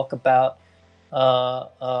people talk about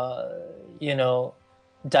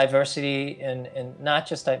diversity and not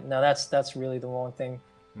just now that's really the wrong thing.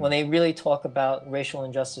 When they really talk about racial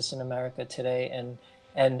injustice in America today,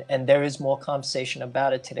 and there is more conversation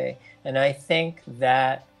about it today, and I think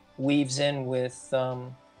that weaves in with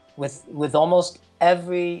almost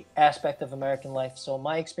every aspect of American life. So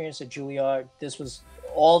my experience at Juilliard, this was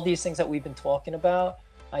all these things that we've been talking about,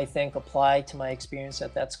 I think apply to my experience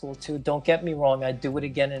at that school too. Don't get me wrong, I'd do it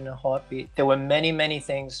again in a heartbeat. There were many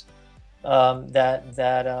things that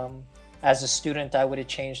as a student I would have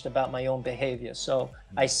changed about my own behavior. So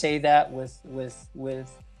I say that with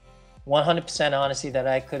 100% honesty, that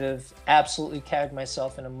I could have absolutely carried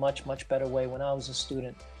myself in a much better way when I was a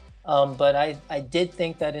student. But I did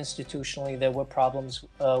think that institutionally there were problems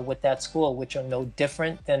with that school, which are no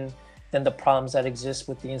different than the problems that exist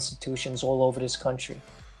with the institutions all over this country,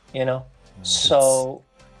 So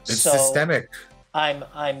it's systemic.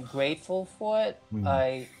 I'm grateful for it.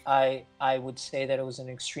 I would say that it was an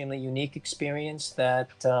extremely unique experience that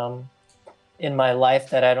in my life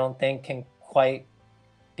that I don't think can quite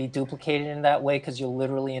be duplicated in that way, because you're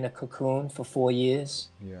literally in a cocoon for 4 years.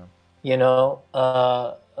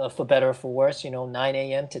 For better or for worse, 9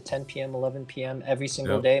 a.m. to 10 p.m., 11 p.m. every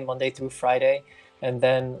single day, Monday through Friday, and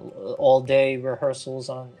then all day rehearsals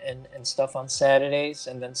and stuff on Saturdays,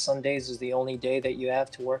 and then Sundays is the only day that you have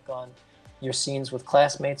to work on your scenes with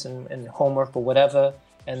classmates and homework or whatever,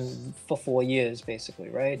 and for 4 years basically,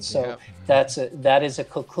 right? So that is a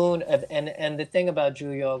cocoon of, and the thing about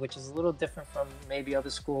Juilliard, which is a little different from maybe other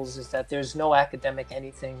schools, is that there's no academic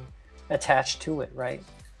anything attached to it, right?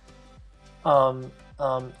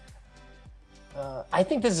 I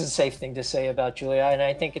think this is a safe thing to say about Juilliard, and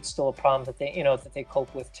I think it's still a problem that they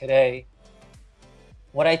cope with today.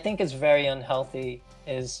 What I think is very unhealthy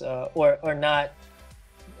is or not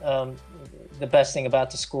the best thing about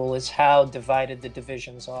the school is how divided the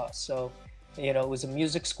divisions are. So, it was a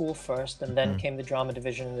music school first, and then came the drama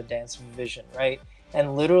division and the dance division, right?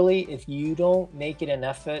 And literally, if you don't make it an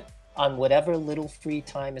effort on whatever little free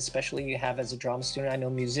time, especially you have as a drama student, I know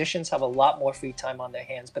musicians have a lot more free time on their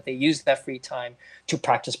hands, but they use that free time to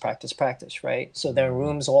practice, right? So they're in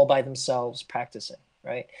rooms all by themselves practicing,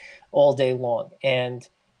 right? All day long. And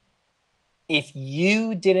if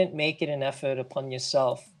you didn't make it an effort upon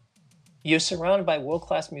yourself, you're surrounded by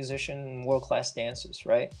world-class musicians and world-class dancers,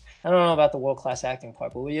 right? I don't know about the world-class acting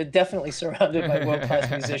part, but you're definitely surrounded by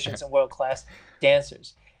world-class musicians and world-class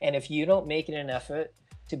dancers. And if you don't make it an effort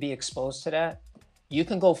to be exposed to that, you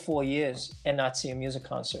can go 4 years and not see a music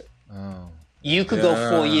concert. You could go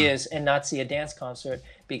 4 years and not see a dance concert.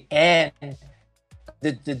 And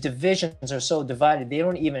the divisions are so divided, they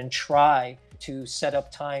don't even try to set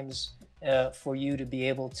up times for you to be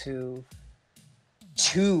able to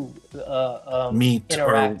meet,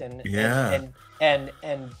 interact, and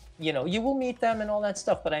you will meet them and all that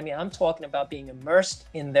stuff. But I mean, I'm talking about being immersed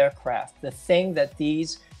in their craft, the thing that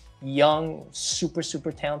these young, super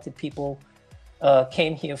talented people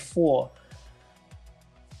came here for.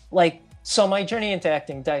 Like, so my journey into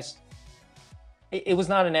acting, Dice, it was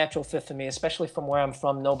not a natural fit for me, especially from where I'm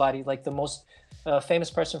from. Nobody, like the most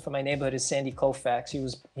famous person from my neighborhood is Sandy Koufax.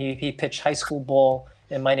 He pitched high school ball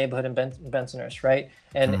in my neighborhood in Bensonhurst, right?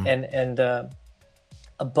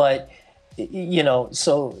 But you know,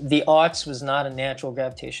 so the arts was not a natural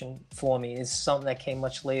gravitation for me. It's something that came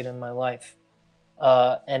much later in my life,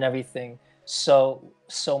 and everything. So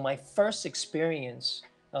my first experience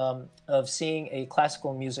of seeing a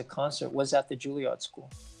classical music concert was at the Juilliard School.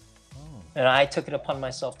 And I took it upon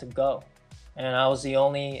myself to go. And I was the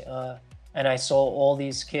only, and I saw all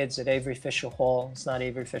these kids at Avery Fisher Hall. It's not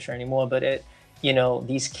Avery Fisher anymore, but you know,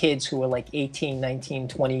 these kids who were like 18, 19,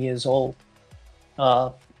 20 years old,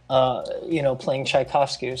 you know, playing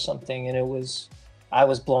Tchaikovsky or something. And I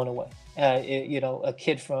was blown away. You know, a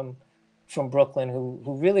kid from Brooklyn who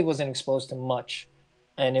really wasn't exposed to much.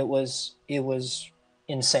 And it was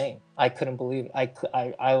insane. I couldn't believe it.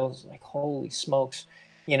 I was like, holy smokes.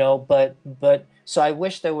 You know, but so I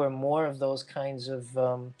wish there were more of those kinds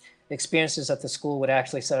of experiences that the school would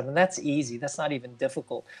actually set up, and that's easy. That's not even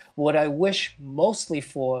difficult. What I wish mostly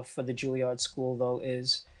for the Juilliard School though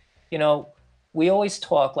is, you know, we always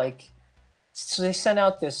talk like, so they send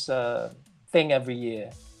out this thing every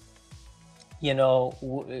year. You know,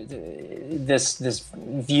 this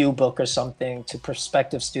view book or something to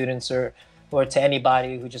prospective students or to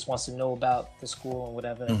anybody who just wants to know about the school and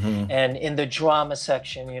whatever. And in the drama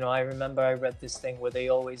section, you know, I remember I read this thing where they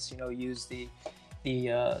always, you know, use the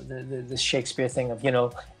Shakespeare thing of,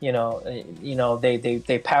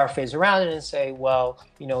 they paraphrase around it and say, well,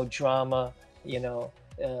 you know, drama, you know,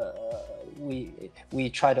 we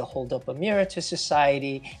try to hold up a mirror to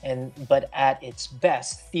society, but at its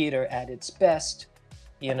best, theater at its best,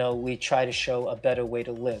 you know, we try to show a better way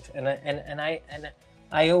to live. And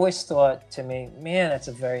I always thought to me, man, that's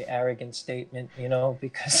a very arrogant statement, you know,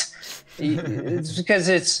 because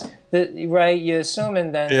it's right. You're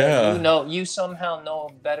assuming then that you somehow know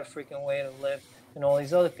a better freaking way to live than all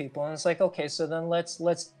these other people, and it's like, okay, so then let's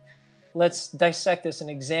dissect this and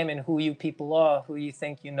examine who you people are, who you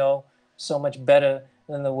think you know so much better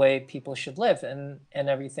than the way people should live and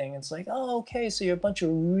everything. It's like, oh, okay, so you're a bunch of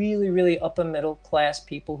really, really upper middle class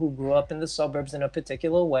people who grew up in the suburbs in a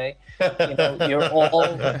particular way. You know, you're all,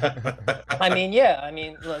 I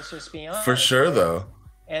mean, let's just be honest. For sure, though.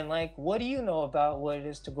 And like, what do you know about what it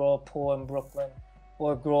is to grow up poor in Brooklyn,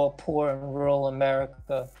 or grow up poor in rural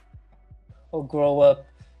America, or grow up,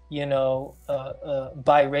 you know,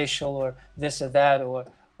 biracial or this or that,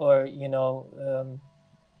 or you know,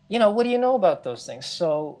 what do you know about those things?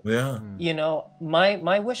 So, you know,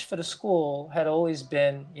 my wish for the school had always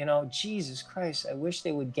been, you know, Jesus Christ, I wish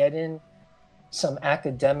they would get in some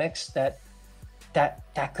academics that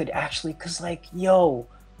could actually, because like, yo,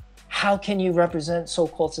 how can you represent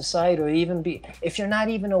so-called society, or even be, if you're not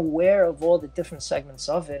even aware of all the different segments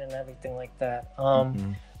of it and everything like that,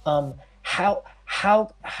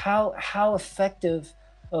 how effective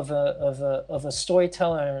of a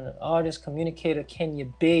storyteller and an artist communicator can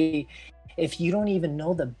you be if you don't even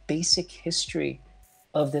know the basic history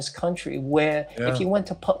of this country, where if you went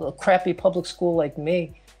to a crappy public school like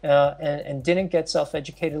me and didn't get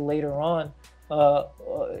self-educated later on,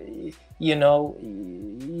 you know,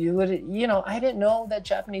 you would, you know, I didn't know that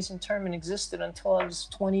Japanese internment existed until I was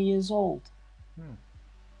 20 years old.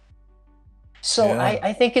 So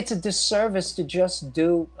I think it's a disservice to just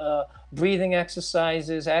do breathing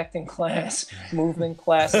exercises, acting class, movement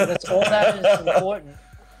class. And that's all that is important.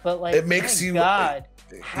 But like, it makes you, God,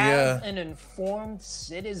 have an informed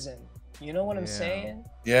citizen. You know what I'm saying?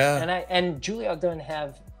 Yeah. And Juilliard doesn't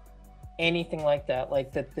have anything like that.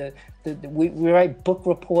 Like we write book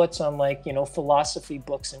reports on, like, you know, philosophy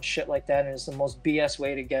books and shit like that, and it's the most BS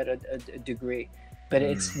way to get a degree. But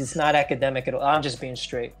it's not academic at all. I'm just being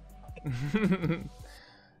straight. You're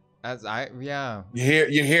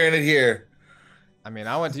hearing it here. I mean,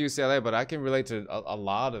 I went to UCLA, but I can relate to a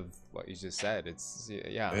lot of what you just said. It's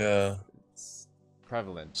it's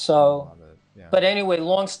prevalent. So, but anyway,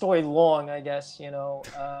 long story long, I guess, you know.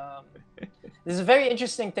 This is a very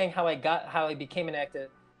interesting thing how I became an actor.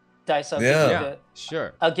 Dice,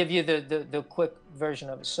 sure. I'll give you the quick version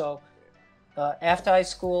of it. So, after high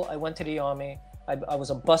school, I went to the Army. I was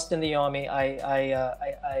a bust in the Army.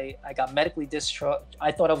 I got medically discharged.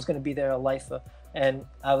 I thought I was going to be there a lifer, and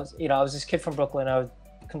I was this kid from Brooklyn. I was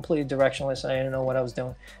completely directionless. I didn't know what I was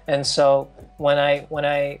doing. And so when I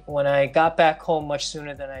got back home much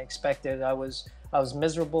sooner than I expected, I was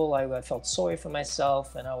miserable. I felt sorry for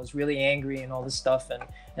myself, and I was really angry and all this stuff, and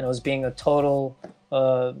I was being a total,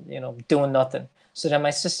 doing nothing. So then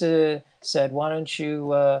my sister said, "Why don't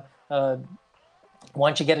you why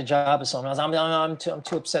don't you get a job or something? I was I'm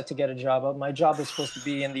too upset to get a job. My job was supposed to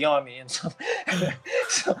be in the army, and so,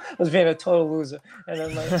 so I was being a total loser. And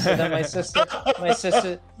then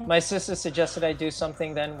my sister suggested I do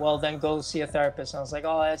something. Then go see a therapist. And I was like,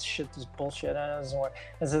 oh, that shit is bullshit. That doesn't work.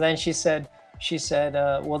 And so then she said,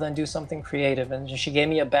 well, then do something creative. And she gave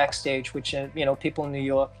me a backstage, which, people in New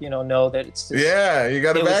York, know that it's this, yeah, you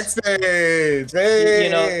got a backstage.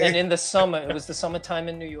 Hey. And in the summer, it was the summertime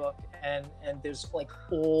in New York, and there's like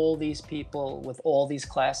all these people with all these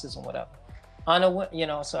classes and whatever.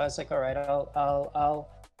 So I was like, all right, I'll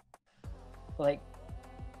like,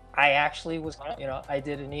 I actually was, I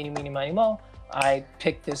did an eeny, meeny, miny, mo. I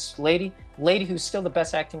picked this lady who's still the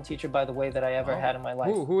best acting teacher, by the way, that I ever had in my life.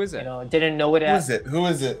 Who is it? Didn't know it. Who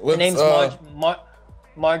is it? Her name's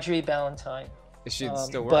Marjorie Ballantyne. Is she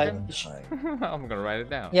still working? I'm gonna write it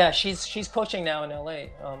down. Yeah, she's coaching now in LA.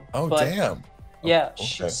 Damn. Yeah.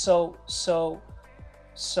 Okay. So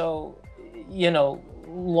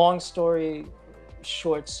long story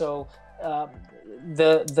short. So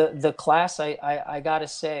the class, I gotta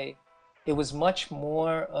say, it was much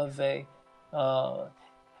more of a.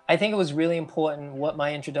 I think it was really important what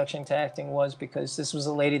my introduction to acting was, because this was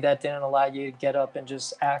a lady that didn't allow you to get up and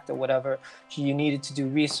just act or whatever. You needed to do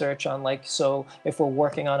research on, like, so if we're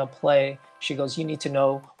working on a play, she goes, you need to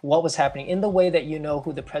know what was happening in the way that you know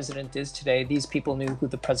who the president is today. These people knew who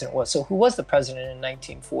the president was. So who was the president in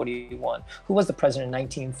 1941? Who was the president in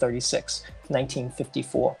 1936,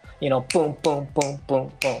 1954? Boom, boom, boom,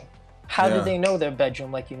 boom, boom. How do they know their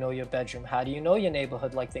bedroom like you know your bedroom? How do you know your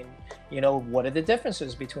neighborhood like they, what are the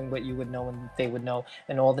differences between what you would know and they would know,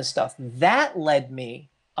 and all this stuff? That led me,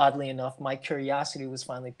 oddly enough, my curiosity was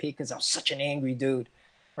finally piqued, because I was such an angry dude,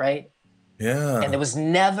 right? Yeah. And there was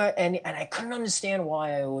never any, and I couldn't understand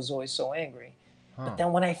why I was always so angry. But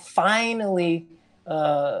then when I finally,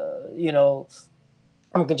 I'm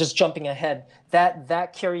just jumping ahead,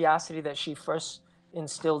 that curiosity that she first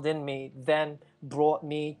instilled in me then brought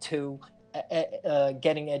me to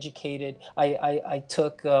getting educated. I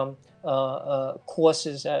took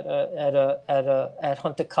courses at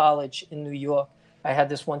Hunter College in New York. I had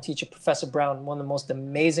this one teacher, Professor Brown, one of the most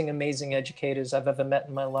amazing educators I've ever met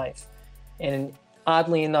in my life. And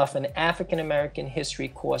oddly enough, an African-American history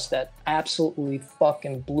course that absolutely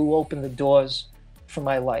fucking blew open the doors for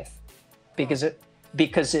my life, because it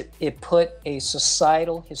put a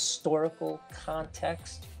societal, historical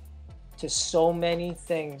context to so many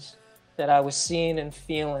things that I was seeing and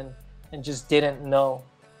feeling and just didn't know.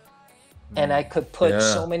 And I could put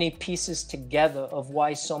so many pieces together of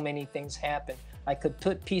why so many things happen. I could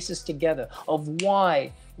put pieces together of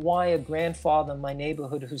why a grandfather in my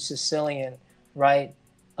neighborhood who's Sicilian, right,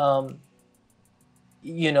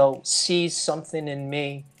 sees something in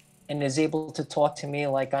me and is able to talk to me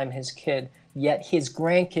like I'm his kid. Yet his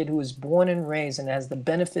grandkid, who was born and raised and has the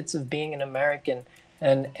benefits of being an American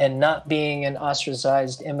and not being an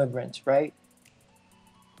ostracized immigrant, right,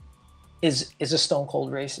 is a stone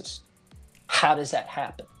cold racist. How does that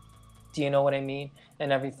happen? Do you know what I mean?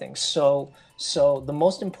 And everything. So the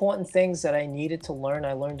most important things that I needed to learn,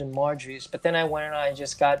 I learned in Marjorie's. But then I went and I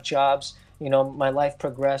just got jobs. My life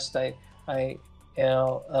progressed. I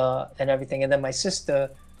and everything. And then my sister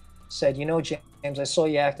said, James, I saw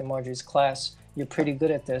you act in Marjorie's class. You're pretty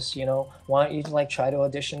good at this, why don't you try to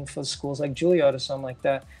audition for schools like Juilliard or something like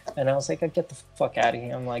that? And I was like, get the fuck out of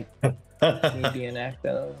here. I'm like, me be an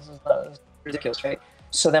actor. This is ridiculous, right?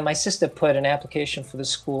 So then my sister put an application for the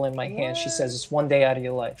school in my hand. She says, it's one day out of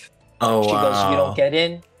your life. Oh, she wow. goes, you don't get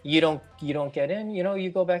in, you don't get in, you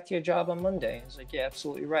go back to your job on Monday. I was like, yeah,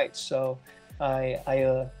 absolutely right. So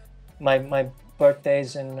my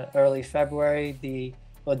birthday's in early February. The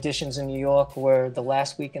auditions in New York were the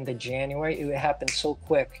last weekend of January. It happened so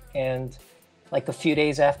quick. And like a few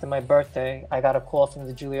days after my birthday, I got a call from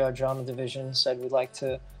the Juilliard Drama Division, said, we'd like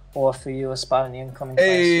to offer you a spot in the incoming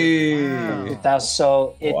class. Wow.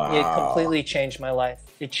 So it completely changed my life.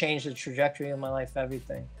 It changed the trajectory of my life,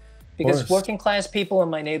 everything. Because working class people in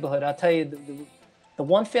my neighborhood, I'll tell you, the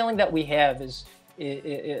one feeling that we have is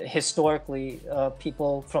historically,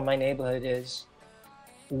 people from my neighborhood, is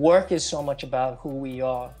work is so much about who we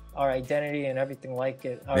are, our identity and everything like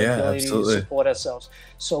it, our ability to support ourselves.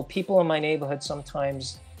 So people in my neighborhood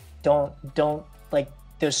sometimes don't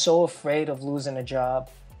they're so afraid of losing a job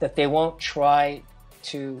that they won't try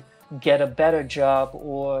to get a better job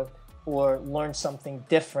or learn something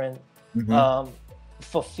different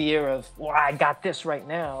for fear of, well, I got this right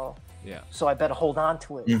now, so I better hold on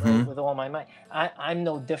to it right, with all my might. I'm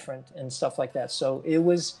no different and stuff like that. So it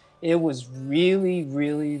was really,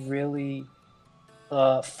 really, really,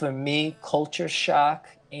 for me, culture shock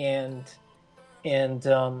and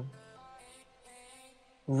and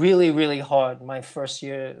really, really hard my first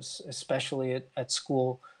years, especially at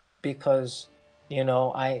school, because, you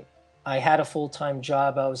know, I had a full-time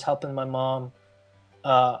job. I was helping my mom.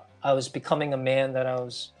 I was becoming a man that I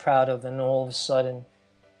was proud of, and all of a sudden,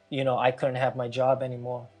 you know, I couldn't have my job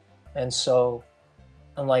anymore. And so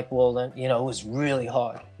I'm like, well, then, you know, it was really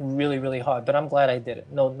hard, really, really hard. But I'm glad I did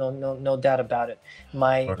it. No doubt about it.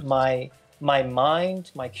 My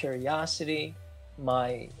mind, my curiosity,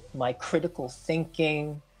 my critical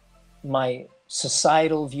thinking, my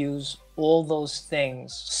societal views, all those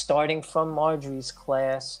things, starting from Marjorie's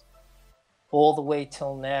class all the way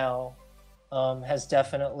till now, has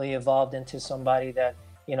definitely evolved into somebody that,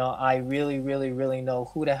 you know, I really, really, really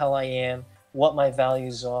know who the hell I am, what my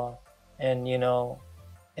values are, and, you know,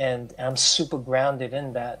 and I'm super grounded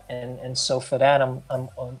in that, and so for that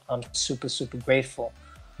I'm super, super grateful.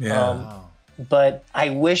 Yeah. But I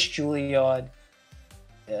wish Juilliard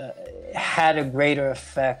had a greater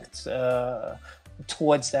effect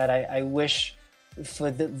towards that. I wish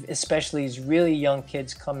for especially these really young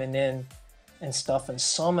kids coming in and stuff, and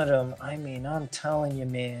some of them, I mean, I'm telling you,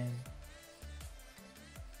 man,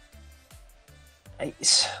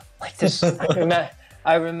 like this.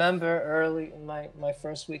 I remember early in my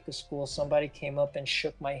first week of school, somebody came up and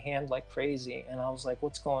shook my hand like crazy, and I was like,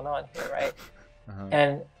 "What's going on here?" Right?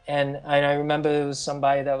 And I remember it was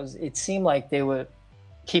somebody that was. It seemed like they were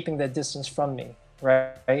keeping their distance from me,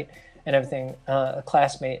 right, and everything. A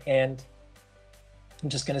classmate, and I'm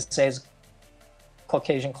just gonna say, it's a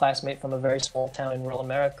Caucasian classmate from a very small town in rural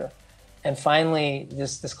America. And finally,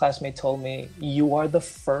 this classmate told me, "You are the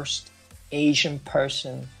first Asian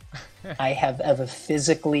person I have ever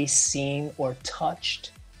physically seen or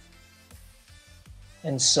touched."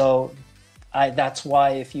 And so that's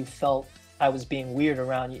why if you felt I was being weird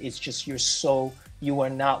around you, it's just you are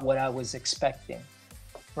not what I was expecting,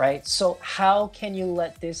 right? So how can you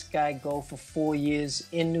let this guy go for 4 years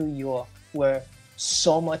in New York where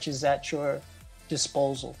so much is at your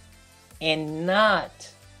disposal and not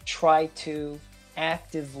try to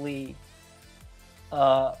actively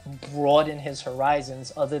broaden his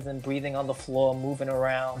horizons other than breathing on the floor, moving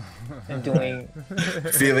around, and doing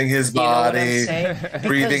feeling his body,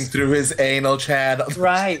 breathing through his anal channel.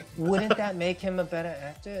 Right? Wouldn't that make him a better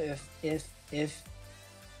actor if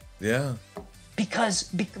yeah? Because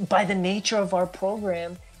by the nature of our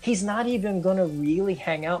program, he's not even gonna really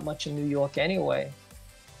hang out much in New York anyway,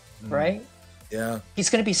 right? Yeah. He's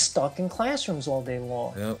gonna be stuck in classrooms all day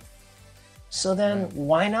long. Yep. So then,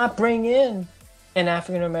 why not bring in an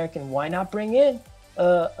African American? Why not bring in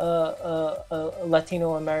a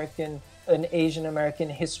Latino American, an Asian American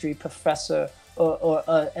history professor, or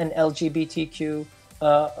an LGBTQ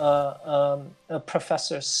a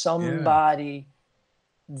professor? Somebody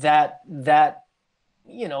that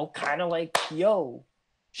you know, kind of like, yo,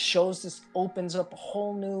 shows this, opens up a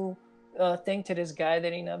whole new thing to this guy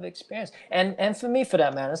that he never experienced. And for me, for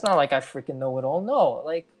that matter, it's not like I freaking know it all. No,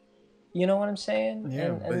 like, you know what I'm saying?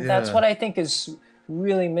 Yeah, and that's what I think is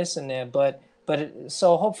really missing there.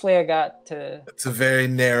 So hopefully I got to. It's a very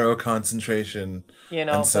narrow concentration. You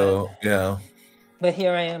know. And so yeah. But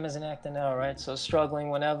here I am as an actor now, right? So struggling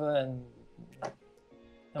whenever and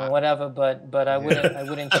whatever. But I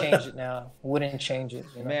wouldn't change it now. Wouldn't change it.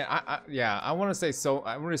 You know? Man, I want to say so.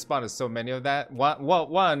 I want to respond to so many of that.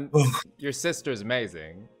 One, your sister's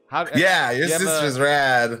amazing. Yeah, your sister's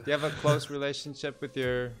rad. Do you have a close relationship with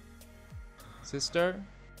your sister?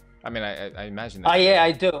 I mean, I imagine that. Yeah,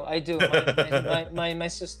 I do. My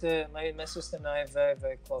sister and I are very,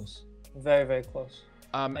 very close. Very, very close.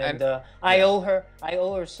 I owe her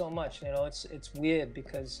so much. You know, it's weird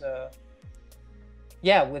because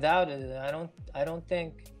without it, I don't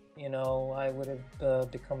think, you know, I would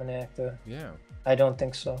have become an actor. Yeah. I don't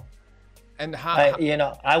think so. And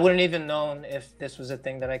I wouldn't even known if this was a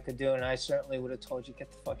thing that I could do, and I certainly would have told you,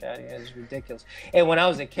 get the fuck out of here. It's ridiculous. And when I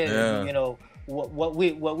was a kid, you know, what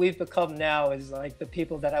we've become now is like the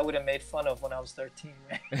people that I would have made fun of when I was 13.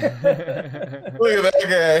 Right? Look at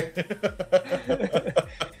that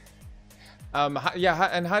guy.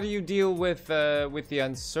 And how do you deal with the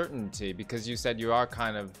uncertainty? Because you said you are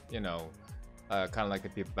kind of, you know, kind of like the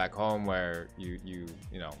people back home where you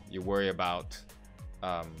worry about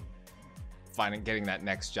getting that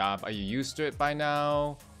next job. Are you used to it by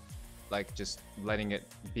now? Like just letting it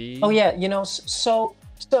be? Oh yeah, you know, so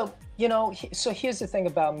you know, so here's the thing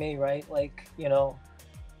about me, right? Like, you know,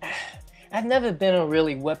 I've never been a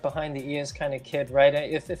really wet behind the ears kind of kid, right?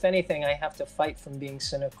 If anything, I have to fight from being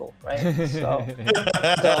cynical, right? So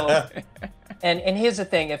And here's the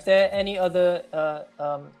thing: if there are any other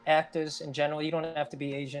actors in general, you don't have to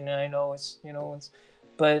be Asian. And I know it's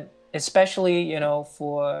but especially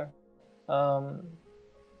for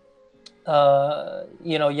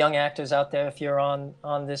young actors out there, if you're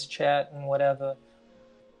on this chat and whatever,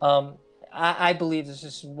 I believe this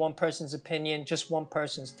is one person's opinion, just one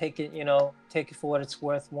person's. Take it for what it's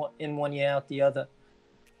worth. In one ear, out the other.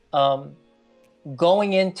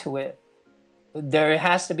 Going into it, there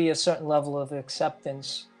has to be a certain level of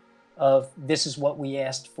acceptance of this is what we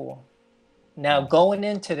asked for. Now, going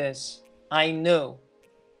into this, I knew.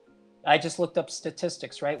 I just looked up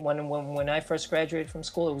statistics, right? When I first graduated from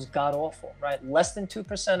school, it was god awful, right? Less than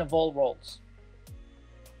 2% of all roles.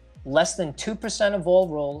 Less than 2% of all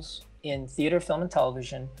roles in theater, film, and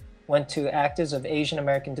television went to actors of Asian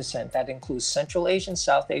American descent. That includes Central Asian,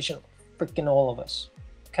 South Asian, freaking all of us,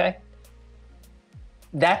 okay?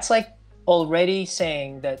 That's like already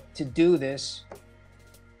saying that to do this,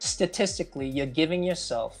 statistically, you're giving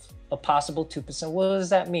yourself a possible 2%. What does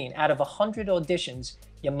that mean? Out of 100 auditions,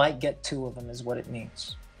 you might get 2 of them is what it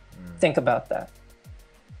means. Think about that.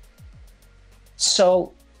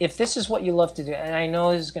 So if this is what you love to do, and I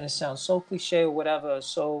know this is going to sound so cliche or whatever,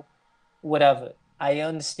 I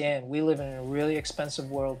understand. We live in a really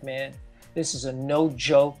expensive world, man. This is a no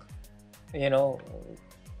joke,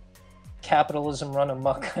 capitalism run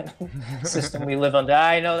amok kind of system we live under.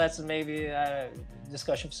 I know that's maybe a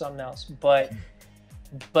discussion for something else, but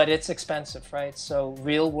it's expensive, right? So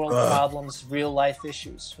real world problems, real life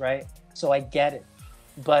issues, right? So I get it.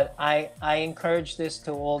 But I encourage this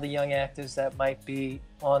to all the young actors that might be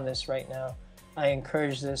on this right now. I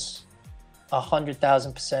encourage this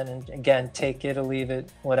 100,000%. And again, take it or leave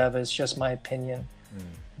it, whatever. It's just my opinion.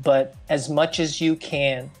 But as much as you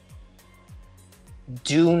can,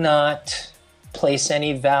 do not place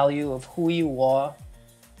any value of who you are,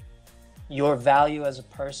 your value as a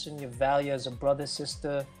person, your value as a brother,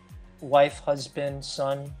 sister, wife, husband,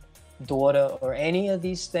 son, daughter, or any of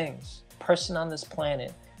these things, person on this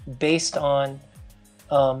planet, based on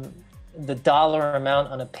the dollar amount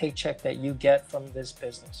on a paycheck that you get from this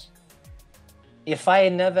business. If I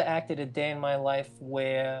had never acted a day in my life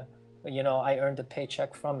where, I earned a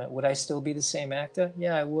paycheck from it, would I still be the same actor?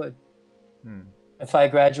 Yeah, I would. If I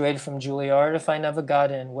graduated from Juilliard, if I never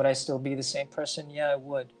got in, would I still be the same person? Yeah, I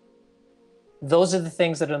would. Those are the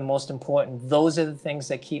things that are the most important. Those are the things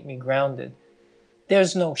that keep me grounded.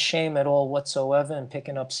 There's no shame at all whatsoever in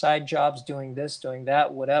picking up side jobs, doing this, doing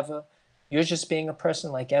that, whatever. You're just being a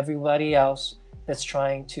person like everybody else that's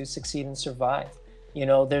trying to succeed and survive.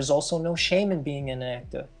 There's also no shame in being an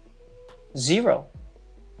actor. Zero.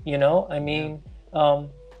 We're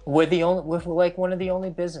like one of the only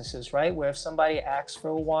businesses, right? Where if somebody acts for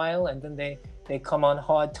a while and then they come on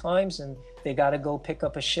hard times and they got to go pick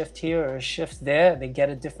up a shift here or a shift there, they get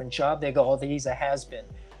a different job, they go, oh, he's a has-been.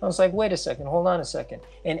 I was like, wait a second, hold on a second.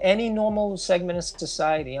 In any normal segment of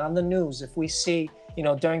society, on the news, if we see,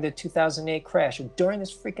 during the 2008 crash, or during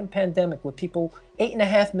this freaking pandemic with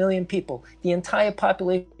 8.5 million people, the entire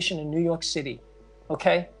population in New York City,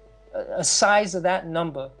 okay? A size of that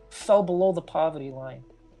number fell below the poverty line,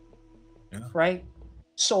 right?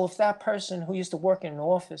 So if that person who used to work in an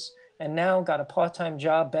office and now got a part-time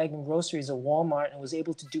job bagging groceries at Walmart and was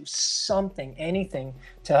able to do something, anything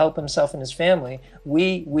to help himself and his family,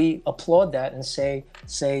 we applaud that and say,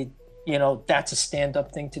 that's a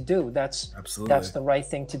stand-up thing to do. That's the right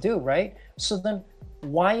thing to do, right? So then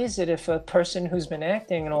why is it if a person who's been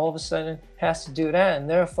acting and all of a sudden has to do that and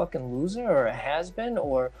they're a fucking loser or a has-been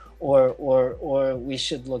or we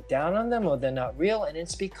should look down on them or they're not real? And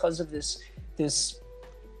it's because of this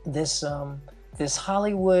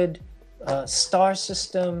Hollywood star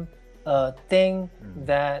system thing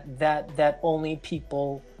that only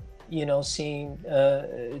people seem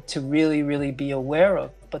to really be aware of.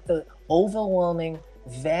 But the overwhelming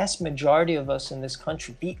vast majority of us in this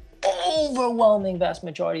country, the overwhelming vast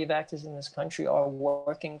majority of actors in this country are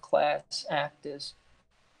working class actors,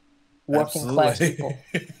 working class people.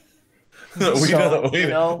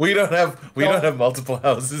 We don't have multiple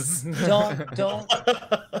houses. Don't.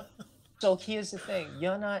 So here's the thing: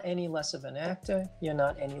 you're not any less of an actor. You're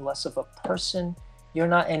not any less of a person. You're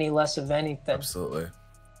not any less of anything. Absolutely.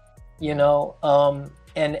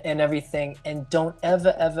 And everything. And don't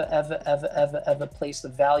ever place the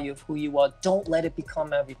value of who you are. Don't let it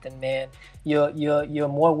become everything, man. You're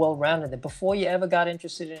more well-rounded. Before you ever got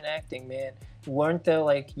interested in acting, man, weren't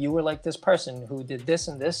there you were like this person who did this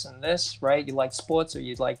and this and this, right? You like sports, or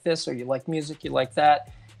you like this, or you like music, you like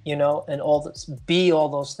that. And all this, be all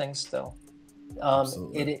those things still.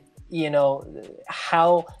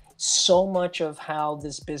 How so much of how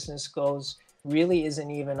this business goes really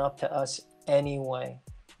isn't even up to us anyway.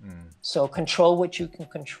 So control what you can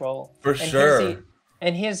control. For sure.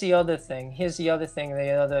 And here's the other thing. The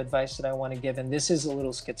other advice that I want to give, and this is a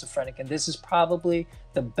little schizophrenic, and this is probably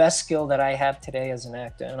the best skill that I have today as an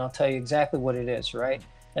actor, and I'll tell you exactly what it is, right?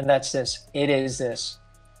 And that's this. It is this.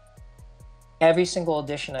 Every single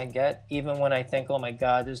audition I get, even when I think, oh my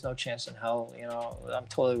God, there's no chance in hell, you know, I'm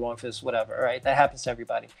totally wrong for this, whatever, right? That happens to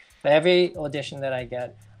everybody. But every audition that I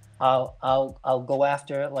get, I'll go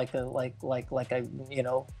after it like I, you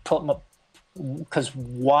know, put my, because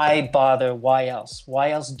why bother? Why else?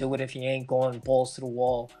 Why else do it if you ain't going balls to the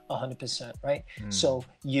wall 100%, right? So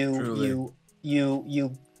you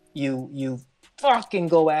fucking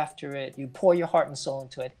go after it. You pour your heart and soul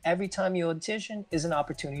into it. Every time you audition is an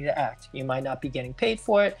opportunity to act. You might not be getting paid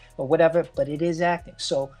for it or whatever, but it is acting.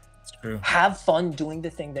 So have fun doing the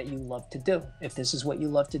thing that you love to do. If this is what you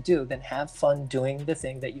love to do, then have fun doing the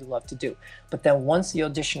thing that you love to do. But then once the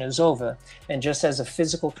audition is over, and just as a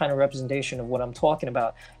physical kind of representation of what I'm talking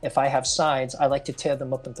about, if I have sides, I like to tear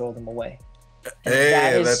them up and throw them away.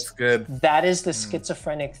 And that's good. That is the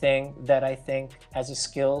schizophrenic thing that I think as a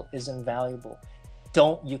skill is invaluable.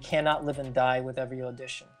 You cannot live and die with every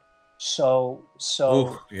audition. So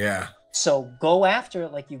go after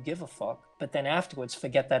it like you give a fuck, but then afterwards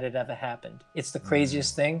forget that it ever happened. It's the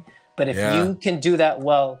craziest thing. But if you can do that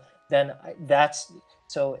well, then that's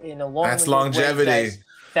so in a long that's longevity. Way, guys,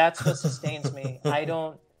 that's what sustains me.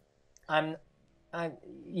 I'm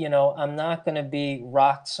not gonna be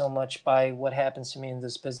rocked so much by what happens to me in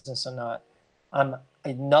this business or not. I'm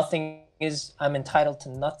entitled to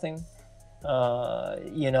nothing.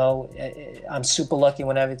 You know, I'm super lucky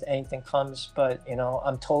whenever anything comes, but you know,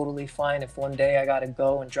 I'm totally fine if one day I gotta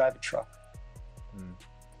go and drive a truck.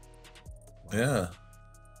 Yeah.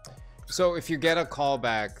 So if you get a call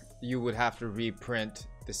back, you would have to reprint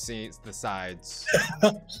the sides.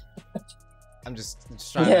 I'm just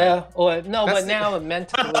trying to... or no, but now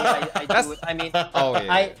mentally I do it. I mean,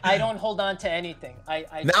 I don't hold on to anything.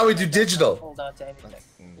 Now we do digital. Hold on to anything.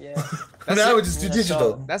 Now we just do digital.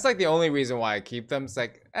 So that's like the only reason why I keep them. It's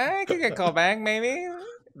like, I could get called back maybe,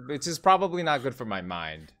 which is probably not good for my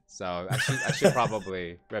mind. So I should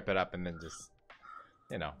probably rip it up and then just,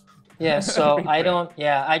 you know. Yeah, so I don't,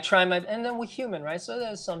 I try my, and then we're human, right? So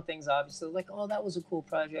there's some things obviously like, oh, that was a cool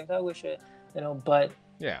project. I wish it, you know, but.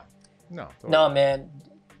 Yeah. No. Totally. No, man.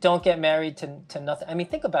 Don't get married to nothing. I mean,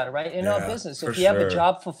 think about it, right? In our business, if you have a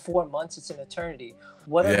job for 4 months, it's an eternity.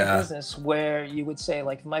 What other business where you would say,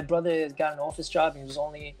 like, if my brother got an office job and he was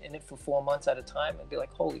only in it for 4 months at a time, I'd be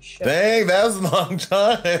like, holy shit. Dang, that was a long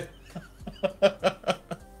time.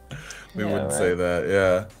 We wouldn't say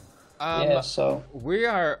that, so we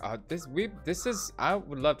are this is, I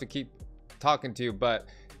would love to keep talking to you, but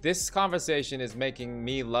this conversation is making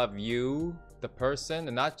me love you, the person,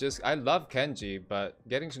 and not just, I love Kenji, but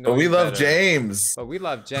getting to know you better. James. But we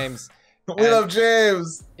love James. We love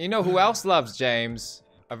James. You know who else loves James?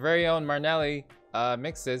 Our very own Marnelli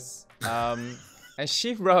Mixes. And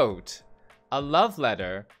she wrote a love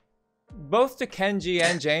letter both to Kenji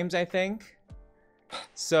and James, I think.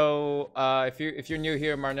 So if you're new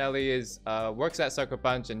here, Marnelli is works at Sucker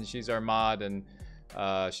Punch, and she's our mod, and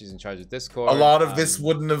she's in charge of Discord. A lot of this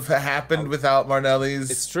wouldn't have happened without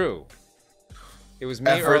Marnelli's. It's true. It was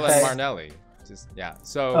me, Earl, and Marnelli.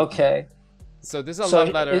 So So this is a love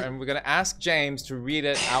letter, and we're gonna ask James to read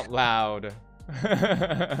it out loud.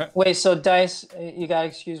 Wait, so Dice, you gotta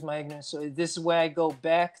excuse my ignorance. So this is where I go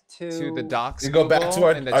back to the docs. You go back to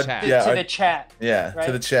our chat. To the chat. Yeah, right?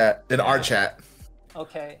 To the chat in our chat.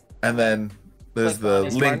 Okay. And then there's the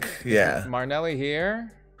link. Is Marnelli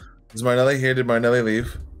here? Is Marnelli here? Did Marnelli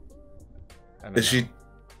leave? Is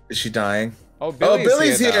she dying? Oh,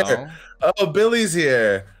 Billy's here. Oh, Billy's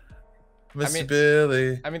here. Mr.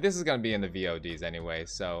 Billy. I mean, this is gonna be in the VODs anyway,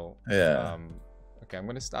 so okay, I'm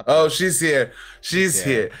gonna stop. Oh, she's here. She's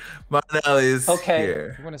here. Marnelli's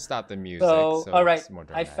here. I'm gonna stop the music. So all right,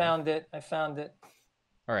 I found it.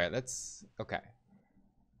 All right, okay.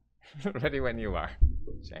 Ready when you are,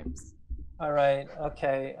 James. All right.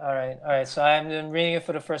 Okay. All right. So I'm reading it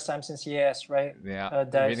for the first time since you asked, right? Yeah.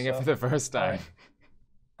 Reading it for the first time. Right.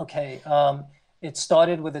 Okay. It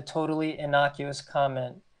started with a totally innocuous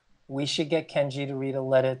comment. We should get Kenji to read a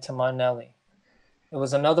letter to Marnelli. It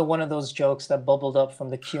was another one of those jokes that bubbled up from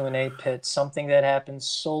the Q&A pit, something that happened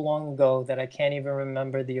so long ago that I can't even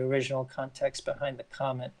remember the original context behind the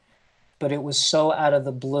comment. But it was so out of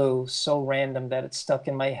the blue, so random that it stuck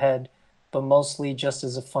in my head, but mostly just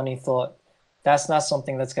as a funny thought. That's not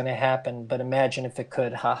something that's going to happen, but imagine if it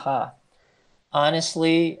could, haha.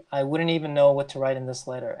 Honestly, I wouldn't even know what to write in this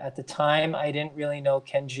letter. At the time, I didn't really know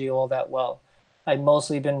Kenji all that well. I'd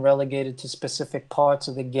mostly been relegated to specific parts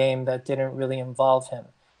of the game that didn't really involve him,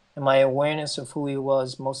 and my awareness of who he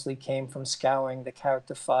was mostly came from scouring the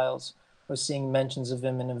character files or seeing mentions of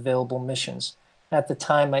him in available missions. At the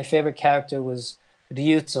time, my favorite character was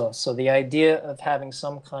Ryuzo, so the idea of having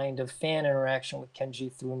some kind of fan interaction with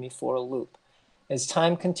Kenji threw me for a loop. As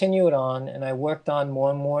time continued on and I worked on more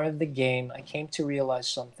and more of the game, I came to realize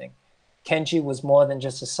something. Kenji was more than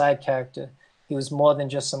just a side character. He was more than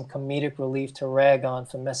just some comedic relief to rag on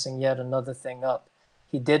for messing yet another thing up.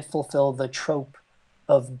 He did fulfill the trope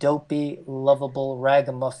of dopey, lovable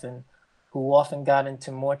ragamuffin who often got into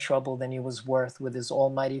more trouble than he was worth with his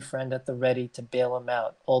almighty friend at the ready to bail him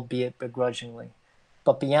out, albeit begrudgingly.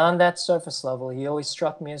 But beyond that surface level, he always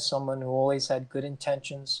struck me as someone who always had good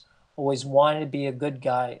intentions, always wanted to be a good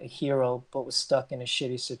guy, a hero, but was stuck in a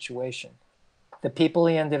shitty situation. The people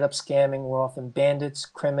he ended up scamming were often bandits,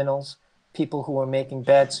 criminals, people who were making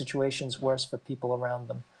bad situations worse for people around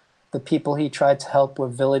them. The people he tried to help were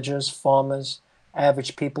villagers, farmers,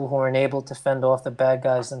 average people who were unable to fend off the bad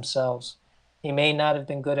guys themselves. He may not have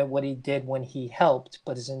been good at what he did when he helped,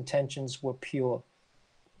 but his intentions were pure.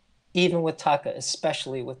 Even with Taka,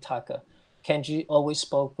 especially with Taka, Kenji always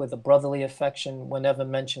spoke with a brotherly affection whenever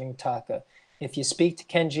mentioning Taka. If you speak to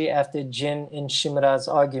Kenji after Jin and Shimura's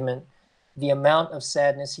argument, the amount of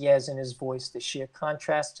sadness he has in his voice, the sheer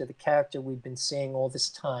contrast to the character we've been seeing all this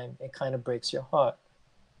time, it kind of breaks your heart.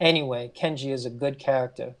 Anyway, Kenji is a good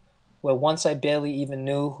character, where once I barely even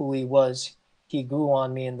knew who he was, he grew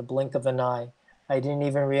on me in the blink of an eye. I didn't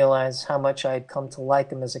even realize how much I had come to like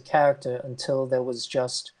him as a character until there was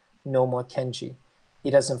just no more Kenji. He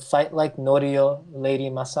doesn't fight like Norio, Lady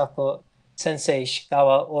Masako, Sensei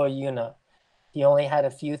Ishikawa, or Yuna. He only had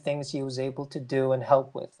a few things he was able to do and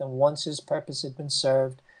help with, and once his purpose had been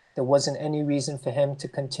served, there wasn't any reason for him to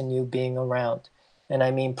continue being around. And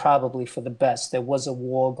I mean probably for the best. There was a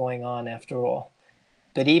war going on after all.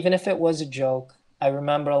 But even if it was a joke, I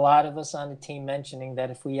remember a lot of us on the team mentioning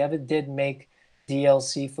that if we ever did make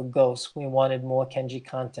DLC for Ghost, we wanted more Kenji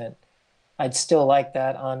content. I'd still like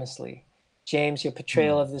that, honestly. James, your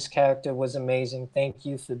portrayal of this character was amazing. Thank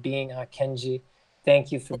you for being our Kenji.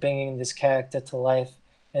 Thank you for bringing this character to life.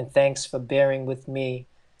 And thanks for bearing with me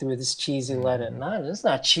through this cheesy letter. No, it's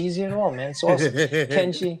not cheesy at all, man. It's awesome.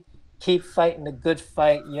 Kenji, keep fighting the good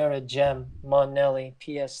fight. You're a gem. Monelli.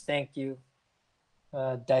 P.S. Thank you,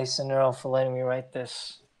 Dice and Earl, for letting me write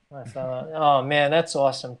this. Oh, man, that's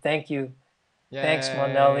awesome. Thank you. Yay. Thanks,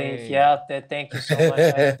 Monelli. If you're out there, thank you so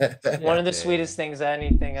much. One of the sweetest things,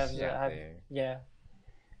 anything I've yeah.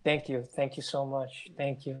 Thank you. Thank you so much.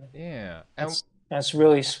 Thank you. Yeah. That's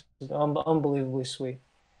really unbelievably sweet.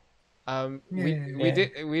 We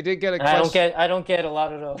did get a question. I don't get a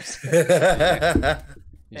lot of those.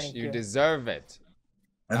 You deserve it.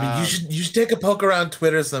 I mean, you should take a poke around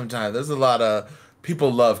Twitter sometime. There's a lot of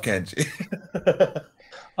people love Kenji.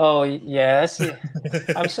 Oh yes,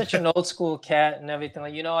 I'm such an old school cat and everything.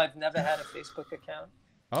 Like, I've never had a Facebook account.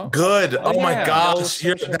 Oh, good. Oh my gosh,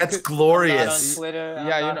 that's glorious. On Twitter.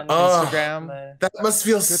 Yeah, Instagram. That must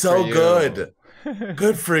feel so good.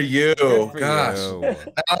 Good for you. Gosh,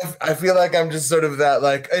 I feel like I'm just sort of that.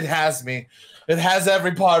 Like, it has me. It has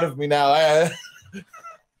every part of me now.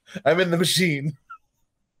 I'm in the machine.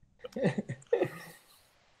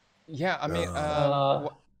 Yeah, I mean,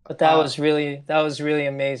 but that was really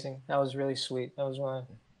amazing. That was really sweet. That was one.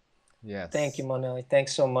 Yes. Thank you, Monelli.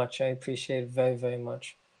 Thanks so much. I appreciate it very, very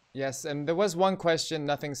much. Yes, and there was one question,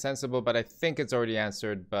 nothing sensible, but I think it's already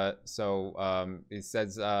answered. But so it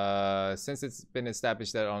says, since it's been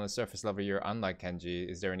established that on a surface level you're unlike Kenji,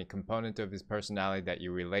 is there any component of his personality that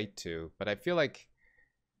you relate to? But I feel like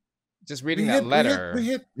just reading that letter. We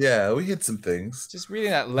hit some things. Just reading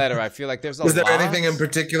that letter, I feel like there's a lot. Was there anything in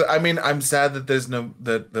particular? I mean, I'm sad that there's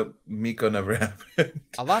that Miko never happened.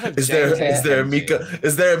 A lot of is there a Miko?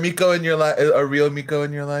 Is there a Miko in your life? A real Miko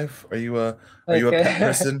in your life? Are you a pet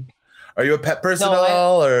person? Are you a pet person at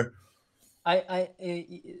all? Or I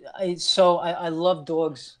love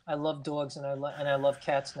dogs. I love dogs, and I love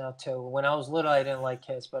cats now too. When I was little, I didn't like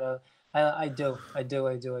cats, but I do. I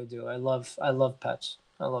love pets.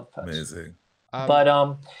 I love pets. Amazing. But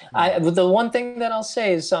the one thing that I'll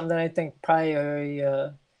say is something that I think probably already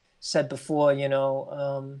said before.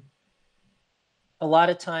 A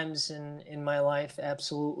lot of times in my life,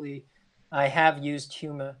 absolutely, I have used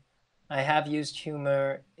humor. I have used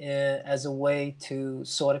humor as a way to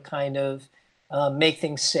sort of kind of make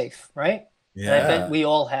things safe, right? Yeah. And I bet we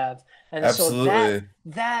all have. And absolutely. So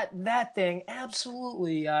that thing,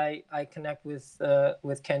 absolutely, I connect with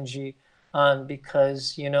Kenji on,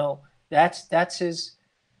 because that's his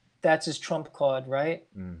that's his trump card, right?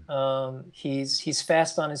 He's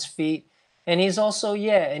fast on his feet, and he's also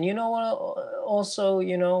and you know what? Also,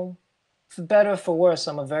 you know, for better or for worse,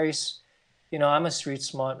 I'm a street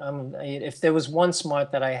smart. If there was one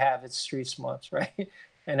smart that I have, it's street smarts, right?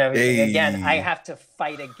 And everything. Hey. Again, I have to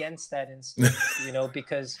fight against that instinct, you know,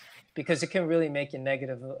 because it can really make you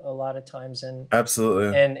negative a lot of times, and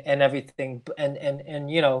absolutely, and everything, and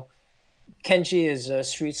you know, Kenji is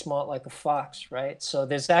street smart like a fox, right? So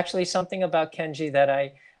there's actually something about Kenji that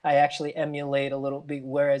I actually emulate a little bit,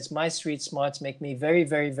 whereas my street smarts make me very,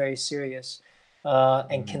 very, very serious,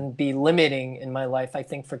 and can be limiting in my life. I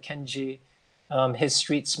think for Kenji, his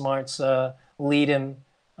street smarts lead him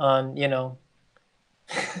on, you know,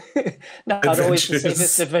 not always the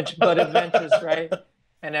safest adventure, but adventures, right?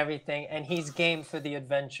 And everything, and he's game for the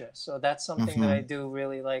adventure. So that's something that I do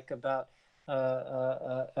really like about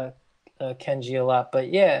Kenji a lot. But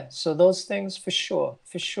yeah, so those things for sure.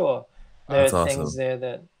 There are things there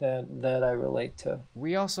that I relate to.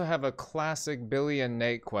 We also have a classic Billy and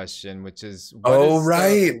Nate question, which is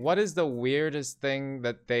what is the weirdest thing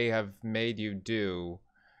that they have made you do?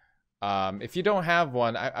 If you don't have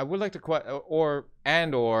one, I would like to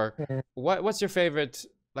what's your favorite?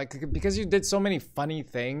 Like, because you did so many funny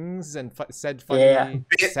things and said funny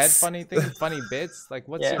things, funny bits. Like,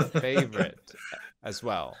 what's your favorite as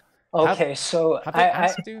well? Okay, so have they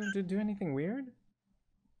asked you to do anything weird?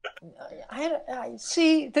 I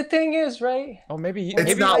see. The thing is, right? Oh, maybe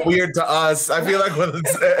it's not weird to us. I feel like when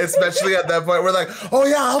especially at that point, we're like, oh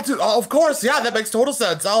yeah, of course, yeah, that makes total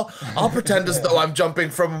sense. I'll pretend as though I'm jumping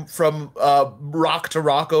from rock to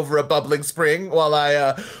rock over a bubbling spring while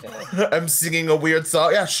I am singing a weird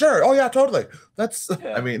song. Yeah, sure. Oh yeah, totally. That's.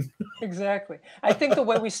 I mean, exactly. I think the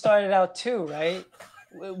way we started out too, right?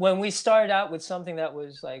 When we started out with something that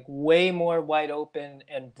was like way more wide open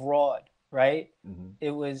and broad. Right.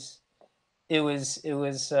 It was you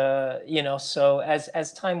know, so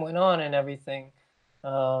as time went on and everything,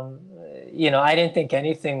 you know, I didn't think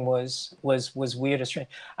anything was weird or strange.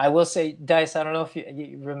 I will say, Dice, I don't know if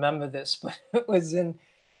you remember this, but it was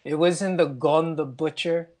in the Gon the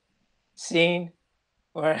Butcher scene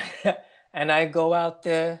where and I go out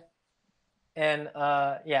there and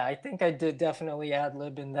I think I did definitely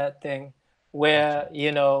ad-lib in that thing where,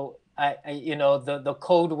 you know, you know, the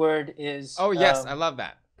code word is. Oh yes, I love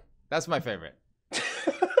that. That's my favorite.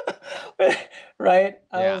 Right?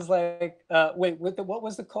 Yeah. I was like, wait, what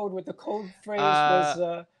was the code? With the code phrase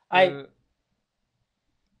was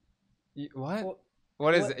what?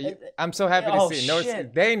 What is it? I'm so happy to see you. No,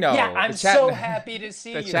 they know. Yeah, I'm so happy to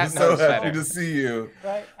see you. The chat knows so happy to see you.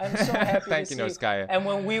 Right? I'm so happy Thank to you, see you. And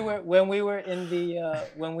when we were in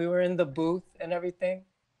the booth and everything.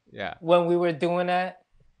 Yeah. When we were doing that,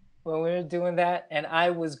 and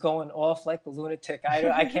I was going off like a lunatic.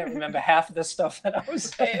 I can't remember half of the stuff that I was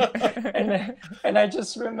saying, and I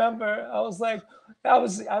just remember I was like, I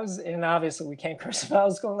was, and obviously we can't curse, but I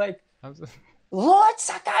was going like, Lord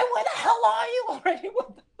Sakai, where the hell are you already? I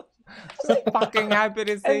was like, fucking happy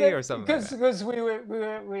to see you or something. Because we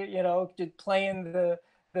were you know, playing the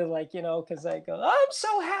like, you know, because I go, I'm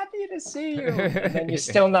so happy to see you, and then you're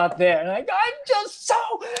still not there, and I go, I'm just so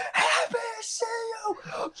happy to see you.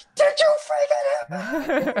 Did you freaking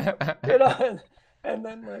hit me? You know, and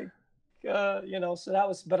then like, you know, so that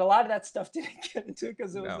was, but a lot of that stuff didn't get into it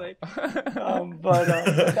because it was like, but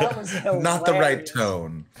that was hilarious. Not the right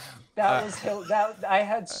tone. That was that I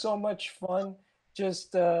had so much fun.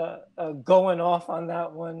 Just going off on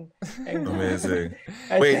that one. Amazing.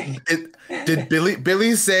 Wait, did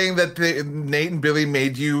Billy saying that Nate and Billy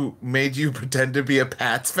made you pretend to be a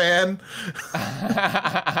Pats fan?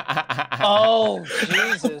 Oh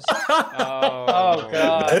Jesus! Oh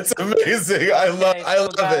God! That's amazing. I love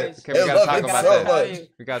it. Okay, we gotta talk about this.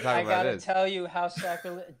 We gotta talk about this. I gotta tell you how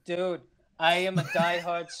sacrilegious, dude. I am a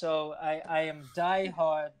diehard, so I am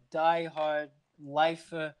diehard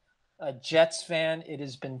lifer. A Jets fan. It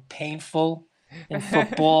has been painful in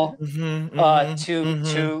football to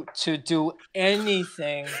do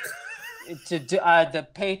anything. To do the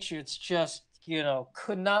Patriots just, you know,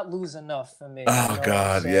 could not lose enough for me. Oh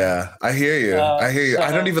God, yeah, I hear you. So, I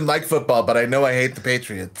don't even like football, but I know I hate the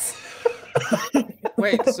Patriots.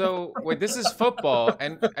 Wait, this is football,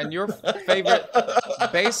 and your favorite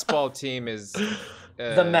baseball team is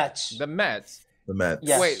the Mets. The Mets. The Mets.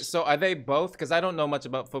 Yes. Wait, so are they both? Because I don't know much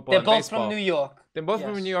about football. They're both baseball. from New York. They're both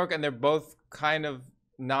from New York, and they're both kind of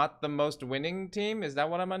not the most winning team. Is that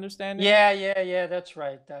what I'm understanding? Yeah. That's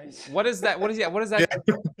right, Dice. What is that? What is that?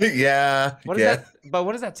 Yeah. What is that? But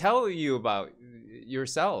what does that tell you about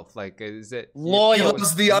yourself? Like, is it loyalty?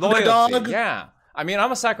 The underdog? Yeah. I mean,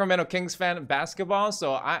 I'm a Sacramento Kings fan of basketball,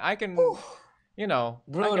 so I can, you know,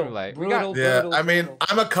 brutal, I can relate. brutal, I mean,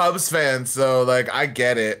 I'm a Cubs fan, so like I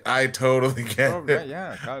get it. I totally get it.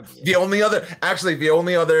 Yeah, Cubs. The only other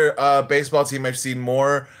baseball team I've seen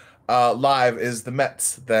more live is the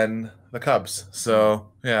Mets than the Cubs. So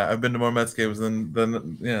yeah, I've been to more Mets games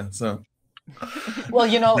than yeah. So well,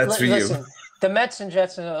 you know, that's for listen, you. the Mets and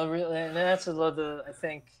Jets are really, and that's another, I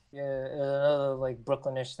think, another like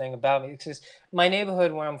Brooklynish thing about me, because my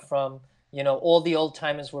neighborhood where I'm from, you know, all the old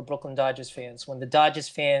timers were Brooklyn Dodgers fans. When the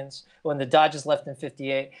Dodgers left in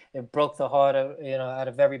 '58, it broke the heart of, you know, out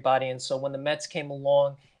of everybody. And so when the Mets came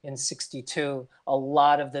along in '62, a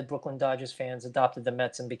lot of the Brooklyn Dodgers fans adopted the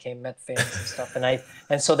Mets and became Met fans and stuff.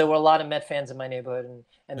 And so there were a lot of Met fans in my neighborhood,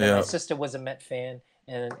 and then my sister was a Met fan,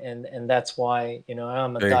 and that's why, you know,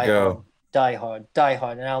 I'm a diehard,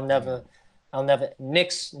 and I'll never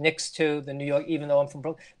Knicks too, the New York, even though I'm from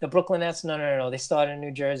Brooklyn, the Brooklyn Nets. No. They started in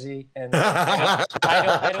New Jersey, and I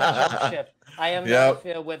don't jump ship. I am not a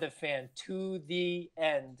fair weather fan to the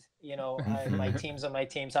end. You know, my teams are my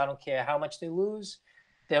teams. I don't care how much they lose;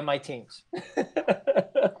 they're my teams.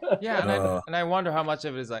 Yeah, and I wonder how much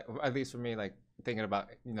of it is like, at least for me, like thinking about,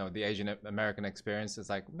 you know, the Asian American experience is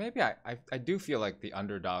like, maybe I do feel like the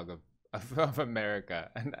underdog of America,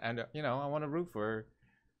 and you know, I want to root for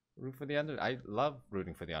the under. I love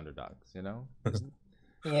rooting for the underdogs, you know.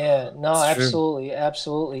 Yeah, no, absolutely.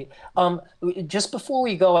 Just before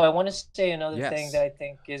we go, I want to say another thing that I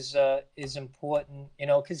think is important, you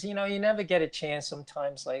know, because, you know, you never get a chance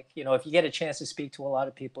sometimes, like, you know, if you get a chance to speak to a lot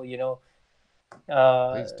of people, you know,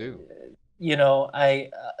 please do. You know,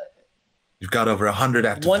 you've got over 100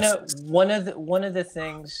 activists. One of the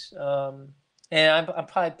things, and I'm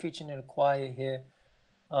probably preaching to the choir here,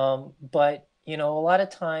 but, you know, a lot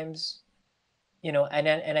of times, you know,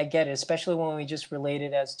 and I get it, especially when we just relate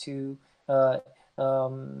it as to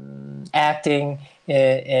acting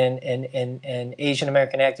and Asian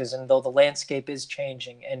American actors, and though the landscape is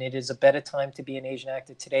changing, and it is a better time to be an Asian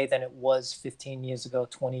actor today than it was 15 years ago,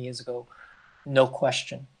 20 years ago, no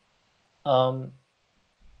question.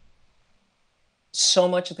 So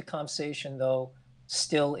much of the conversation, though,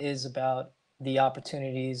 still is about the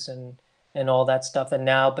opportunities and all that stuff. But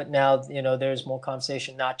now, you know, there's more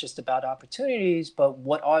conversation, not just about opportunities, but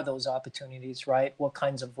what are those opportunities, right? What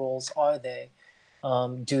kinds of roles are they?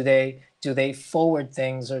 Do they forward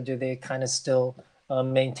things, or do they kind of still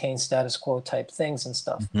maintain status quo type things and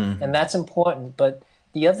stuff? Mm-hmm. And that's important. But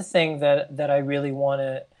the other thing that I really want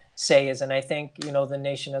to say is, and I think, you know, the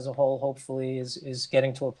nation as a whole hopefully is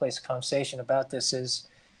getting to a place of conversation about this, is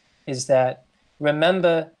that,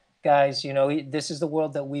 remember, guys, you know, this is the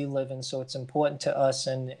world that we live in, so it's important to us,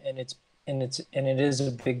 and it is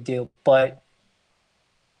a big deal. But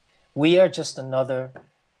we are just another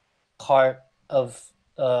part of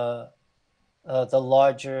the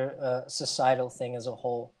larger societal thing as a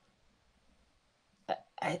whole.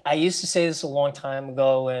 I used to say this a long time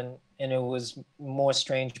ago, and it was more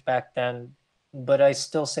strange back then, but I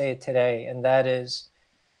still say it today, and that is,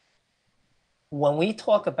 when we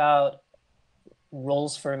talk about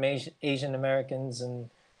roles for Asian Americans and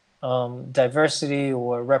diversity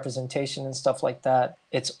or representation and stuff like that,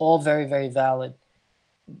 it's all very, very valid.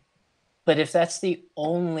 But if that's the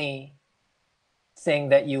only thing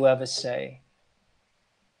that you ever say,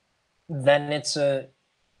 then it's a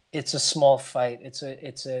small fight. It's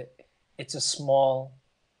a small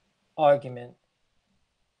argument.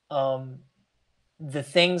 The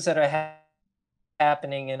things that are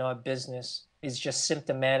happening in our business is just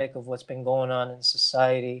symptomatic of what's been going on in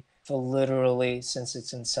society for literally since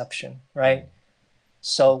its inception, right?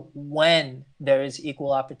 So when there is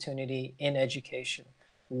equal opportunity in education,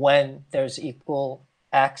 when there's equal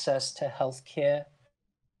access to health care,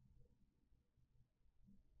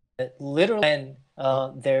 literally when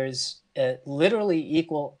there's literally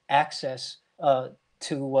equal access to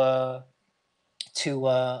our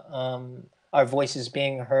voices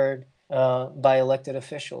being heard by elected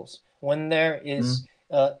officials, when there is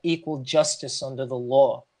equal justice under the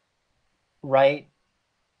law, right?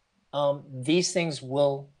 These things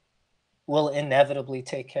will inevitably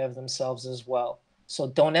take care of themselves as well. So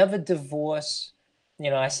don't ever divorce, you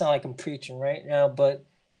know, I sound like I'm preaching right now, but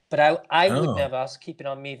I would never, I'll keep it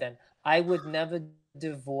on me then. I would never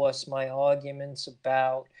divorce my arguments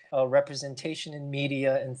about representation in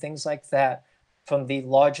media and things like that from the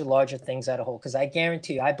larger things as a whole. Because I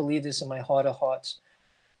guarantee you, I believe this in my heart of hearts,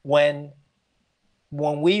 when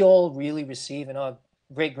we all really receive, and our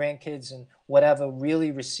great grandkids and whatever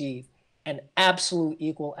really receive, an absolute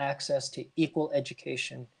equal access to equal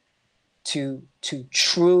education, to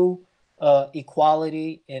true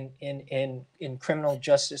equality in criminal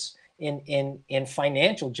justice, in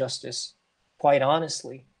financial justice, quite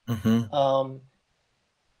honestly.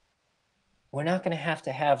 We're not going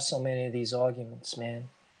to have so many of these arguments, man.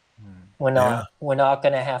 We're not. We're not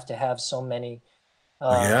going to have so many.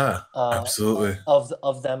 Absolutely.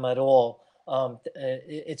 Of them at all.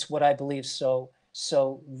 It's what I believe. So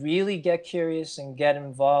really get curious and get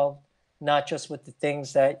involved, not just with the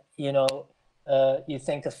things that you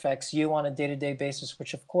think affects you on a day-to-day basis,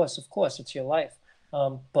 which of course it's your life,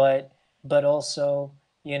 but also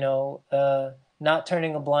not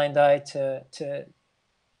turning a blind eye to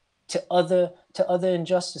other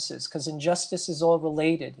injustices, because injustice is all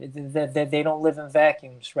related. They don't live in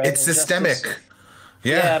vacuums, right? It's systemic.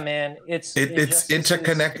 Yeah, man. It's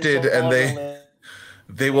interconnected, and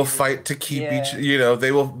they will fight to keep each.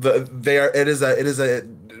 It is a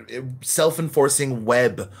self-enforcing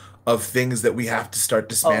web of things that we have to start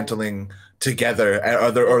dismantling together,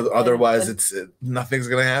 or otherwise nothing's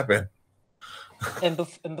gonna happen. And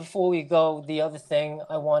before we go, the other thing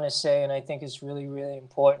I want to say, and I think is really, really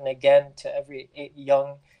important, again, to every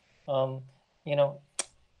young,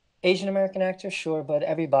 Asian American actor, sure, but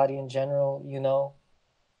everybody in general,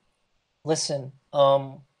 listen,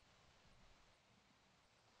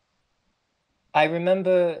 I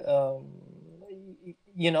remember,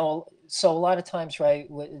 so a lot of times, right,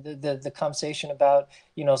 the conversation about,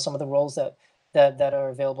 some of the roles that are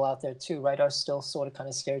available out there too, right, are still sort of kind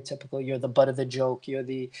of stereotypical. You're the butt of the joke, you're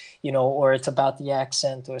the, or it's about the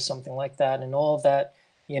accent or something like that. And all of that,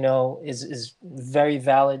 is very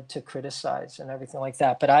valid to criticize and everything like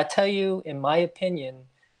that. But I tell you, in my opinion,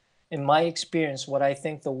 in my experience, what I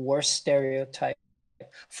think the worst stereotype.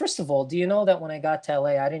 First of all, do you know that when I got to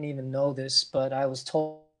LA, I didn't even know this, but I was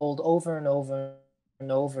told over and over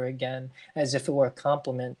and over again, as if it were a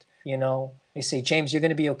compliment, they say, James, you're going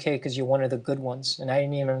to be okay because you're one of the good ones. And I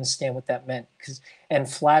didn't even understand what that meant. And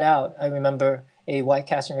flat out, I remember a white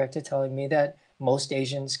casting director telling me that most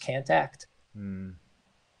Asians can't act.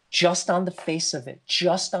 Just on the face of it,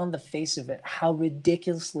 how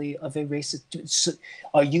ridiculously of a racist. So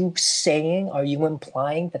are you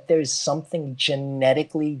implying that there is something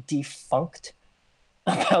genetically defunct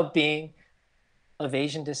about being of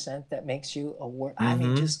Asian descent that makes you a word? I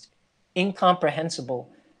mean, just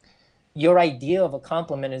incomprehensible. Your idea of a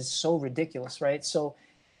compliment is so ridiculous, right? So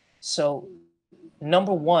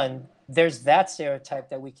number one, there's that stereotype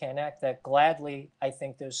that we can't act, that gladly, I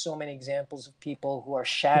think there's so many examples of people who are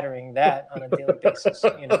shattering that on a daily basis,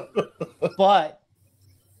 But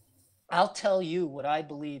I'll tell you what I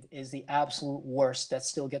believe is the absolute worst that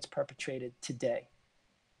still gets perpetrated today.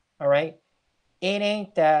 All right? It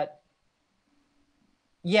ain't that,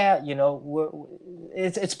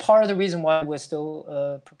 it's part of the reason why we're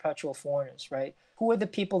still perpetual foreigners, right? Who are the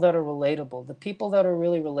people that are relatable? The people that are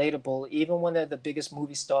really relatable, even when they're the biggest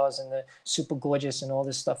movie stars and the super gorgeous and all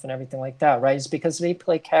this stuff and everything like that, right? It's because they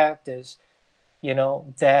play characters,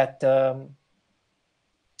 that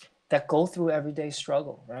go through everyday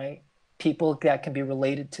struggle, right? People that can be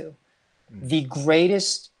related to. The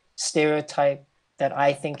greatest stereotype that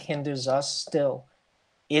I think hinders us still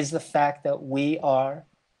is the fact that we are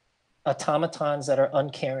automatons that are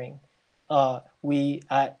uncaring. We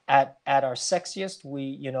at our sexiest,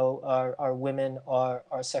 our women are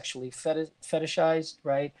sexually fetishized,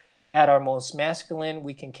 right? At our most masculine,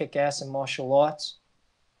 we can kick ass in martial arts.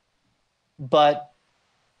 But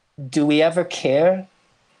do we ever care?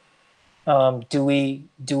 Do we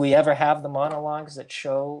ever have the monologues that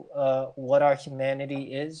show what our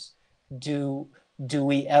humanity is? Do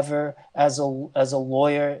we ever, as a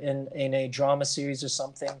lawyer in a drama series or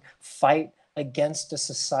something, fight against a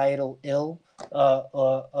societal ill?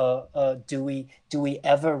 Do we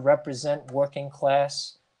ever represent working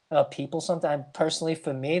class people? Sometimes, personally,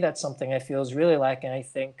 for me, that's something I feel is really lacking. I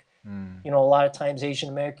think, a lot of times Asian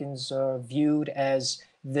Americans are viewed as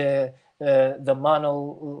the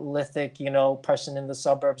monolithic, person in the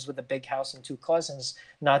suburbs with a big house and 2 cousins.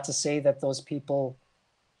 Not to say that those people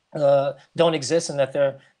don't exist and that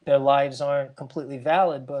their lives aren't completely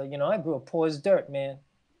valid, but I grew up poor as dirt, man.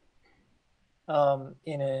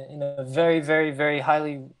 In a very, very, very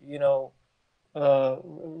highly,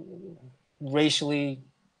 racially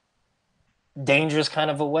dangerous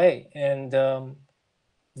kind of a way, and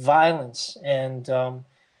violence, and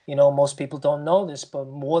most people don't know this, but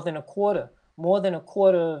more than a quarter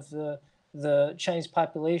of the Chinese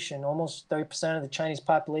population, almost 30% of the Chinese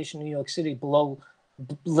population in New York City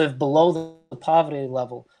live below the poverty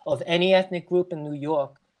level. Of any ethnic group in New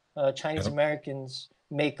York, Chinese Americans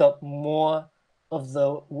make up more of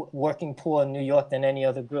the working poor in New York than any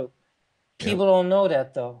other group. People don't know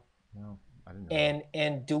that, though. No, I didn't know.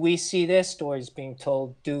 And do we see their stories being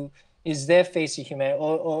told? Is their face of humanity,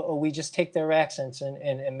 or we just take their accents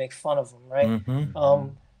and make fun of them, right?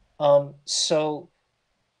 So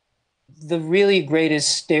the really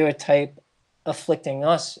greatest stereotype afflicting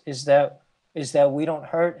us is that we don't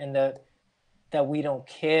hurt, and that we don't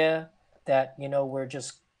care, that we're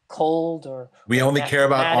just cold, or we only care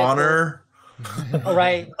about honor.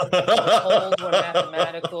 Right. We're cold, we're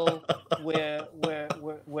mathematical, we're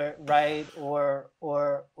right, or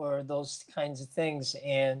those kinds of things.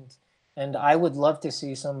 And I would love to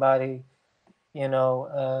see somebody,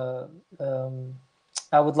 I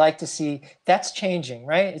would like to see that's changing,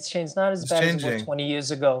 right? It's changed, not as bad as it was 20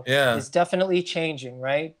 years ago. Yeah. It's definitely changing,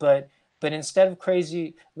 right? But instead of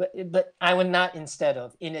crazy, but I would not, in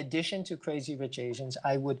addition to Crazy Rich Asians,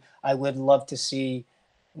 I would love to see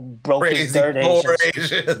broke as dirt Asians.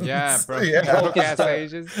 Yeah, broke ass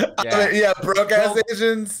Asians. Yeah, broke ass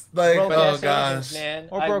Asians. Like, oh gosh, Asians, man.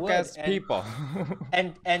 Or broke ass people.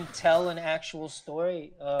 and tell an actual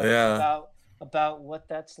story about what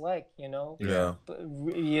that's like, Yeah.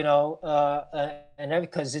 And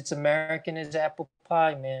because it's American as apple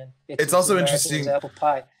pie, man. It's also American interesting as apple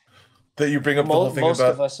pie that you bring up the whole thing most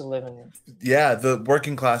about of us are living in. Yeah, the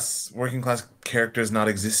working class characters not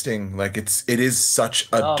existing. Like it is such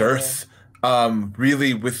a dearth. Man.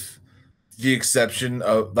 Really, with the exception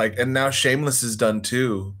of and now Shameless is done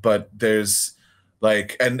too, but there's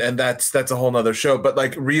and that's a whole nother show. But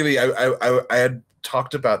really, I had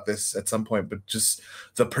talked about this at some point, but just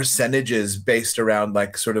the percentages based around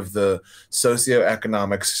sort of the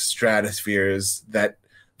socioeconomic stratospheres that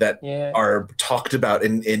are talked about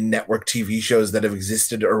in network TV shows that have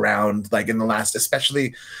existed around in the last,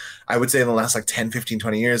 especially I would say in the last 10, 15,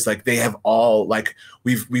 20 years, they have all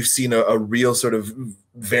we've seen a real sort of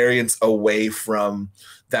variance away from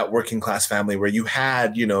that working class family where you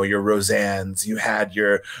had, your Roseannes, you had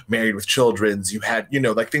your Married with Children's, you had,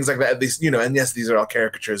 things like that, at least, and yes, these are all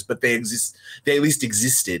caricatures, but they at least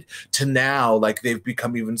existed, to now, they've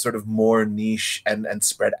become even sort of more niche and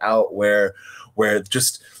spread out where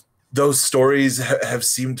just those stories have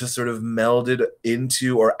seemed to sort of melded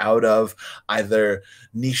into or out of either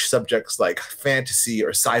niche subjects like fantasy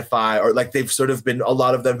or sci-fi, or they've sort of been, a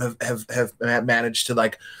lot of them have managed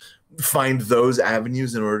to find those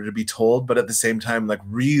avenues in order to be told, but at the same time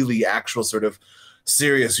really actual sort of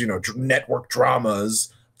serious network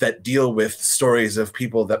dramas that deal with stories of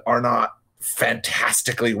people that are not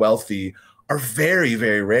fantastically wealthy are very,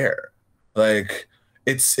 very rare.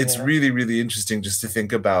 It's really, really interesting just to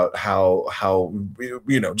think about how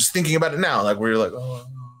just thinking about it now, we're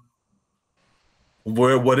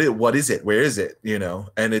what is it, where is it,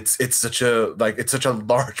 and it's such a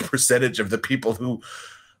large percentage of the people who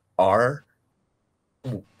are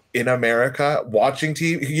in America watching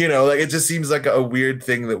TV, it just seems like a weird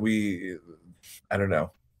thing that we, I don't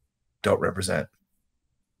know, don't represent.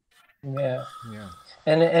 Yeah.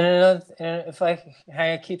 And another, and if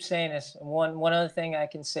I keep saying this, one other thing I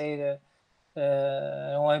can say to,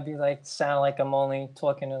 I don't want to be sound like I'm only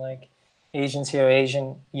talking to Asians here,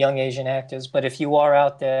 young Asian actors, but if you are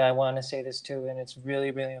out there, I want to say this too, and it's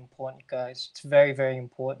really, really important, guys. It's very, very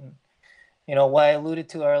important. What I alluded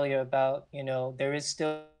to earlier about, there is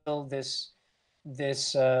still this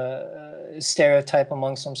stereotype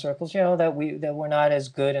among some circles, that we're not as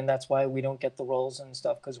good, and that's why we don't get the roles and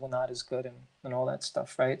stuff, because we're not as good and all that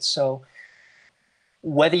stuff, right? So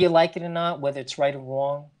whether you like it or not, whether it's right or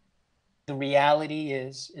wrong, the reality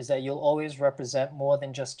is that you'll always represent more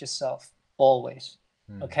than just yourself, always.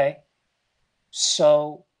 Okay?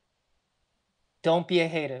 So don't be a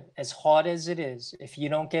hater. As hard as it is, if you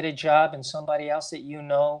don't get a job and somebody else that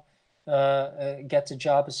gets a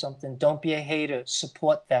job or something, don't be a hater.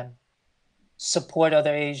 Support them. Support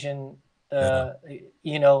other Asian,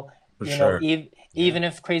 even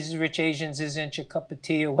if Crazy Rich Asians isn't your cup of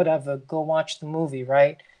tea or whatever, go watch the movie,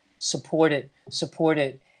 right? Support it.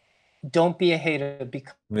 Don't be a hater,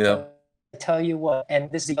 because I tell you what,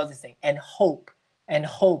 and this is the other thing, and hope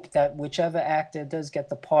that whichever actor does get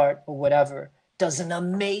the part or whatever does an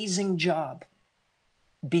amazing job,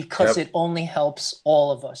 because it only helps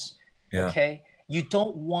all of us. Yeah. Okay, you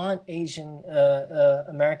don't want Asian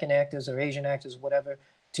American actors or Asian actors, whatever,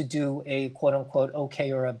 to do a quote unquote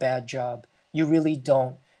okay or a bad job. You really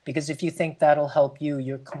don't, because if you think that'll help you,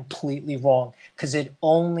 you're completely wrong, because it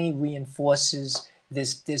only reinforces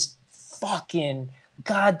this fucking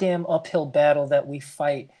goddamn uphill battle that we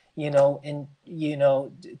fight, and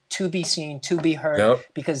to be seen, to be heard,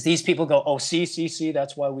 because these people go, oh, see,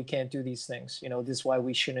 that's why we can't do these things, this is why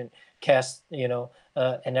we shouldn't cast,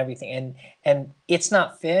 and everything. And it's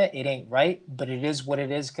not fair. It ain't right, but it is what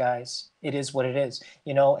it is, guys. It is what it is,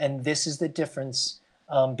 you know. And this is the difference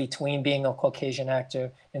between being a Caucasian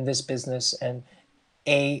actor in this business and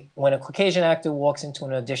when a Caucasian actor walks into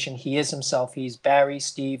an audition, he is himself. He's Barry,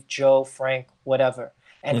 Steve, Joe, Frank, whatever.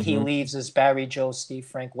 And he leaves as Barry, Joe, Steve,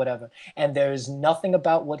 Frank, whatever. And there's nothing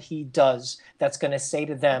about what he does that's going to say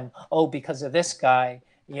to them, oh, because of this guy,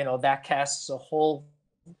 you know, that casts a whole,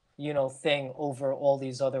 you know, thing over all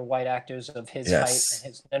these other white actors of his height and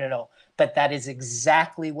his, no. But that is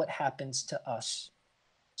exactly what happens to us.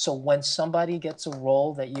 So when somebody gets a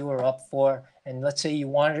role that you were up for, and let's say you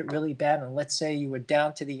wanted it really bad, and let's say you were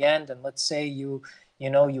down to the end, and let's say you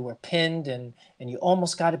were pinned and you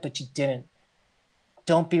almost got it, but you didn't.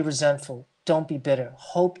 Don't be resentful. Don't be bitter.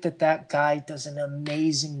 Hope that that guy does an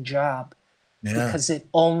amazing job, because it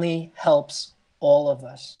only helps all of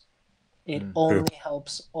us. It only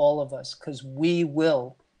helps all of us, because we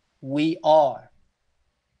are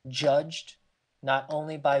judged not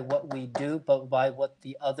only by what we do, but by what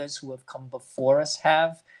the others who have come before us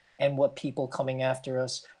have, and what people coming after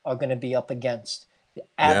us are going to be up against.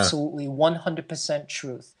 Absolutely 100%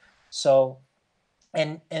 truth. So,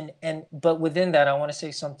 but within that, I want to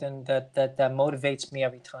say something that motivates me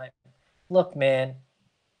every time. Look, man,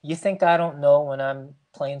 you think I don't know when I'm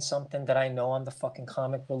playing something that I know I'm the fucking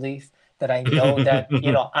comic relief, that I know that,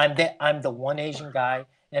 you know, I'm the one Asian guy,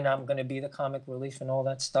 and I'm going to be the comic relief and all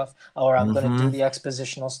that stuff, or I'm going to do the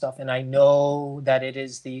expositional stuff. And I know that it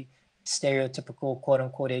is the stereotypical quote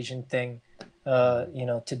unquote Asian thing, you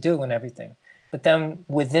know, to do and everything. But then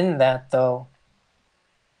within that though,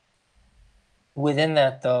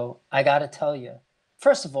 I got to tell you,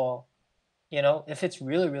 first of all, you know, if it's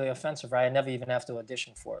really, really offensive, right, I never even have to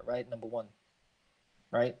audition for it, right? Number one,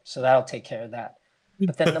 right? So that'll take care of that.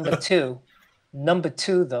 But then number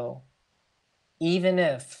two though, even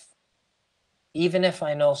if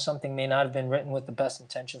I know something may not have been written with the best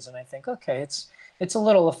intentions, and I think, okay, it's a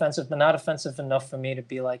little offensive, but not offensive enough for me to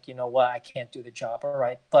be like, you know what, I can't do the job, all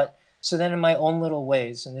right. But so then in my own little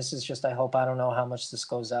ways, and this is just, I hope, I don't know how much this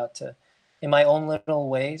goes out to, in my own little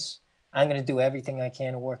ways, I'm going to do everything I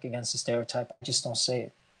can to work against the stereotype. I just don't say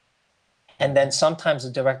it. And then sometimes the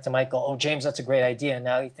director might go, oh, James, that's a great idea. And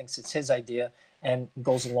now he thinks it's his idea and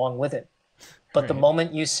goes along with it. But the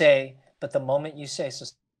moment you say, so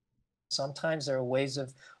sometimes there are ways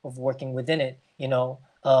of working within it, you know,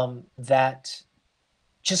 that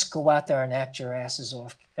just go out there and act your asses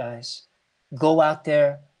off, guys. Go out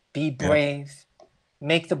there, be brave,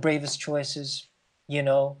 make the bravest choices, you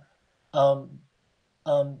know. Don't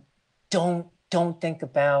think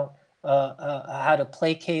about how to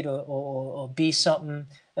placate or be something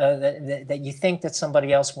that you think that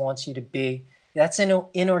somebody else wants you to be. That's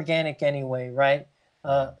inorganic anyway, right?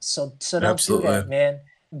 So don't do that, man.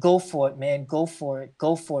 Go for it, man. Go for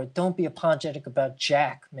it. Don't be apologetic about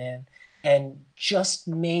Jack, man. And just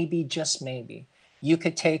maybe, you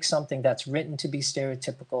could take something that's written to be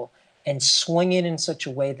stereotypical and swing it in such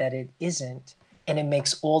a way that it isn't, and it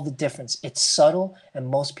makes all the difference. It's subtle, and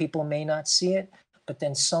most people may not see it, but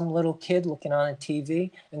then some little kid looking on a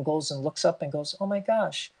TV and goes and looks up and goes, oh my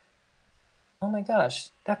gosh,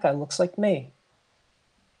 that guy looks like me.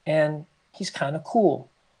 And he's kind of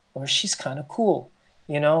cool, or she's kind of cool,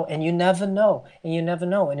 you know, and you never know,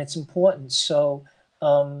 and it's important. So,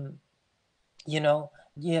 you know,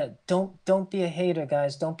 don't be a hater,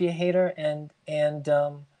 guys. Don't be a hater, and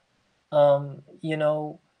you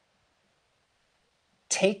know,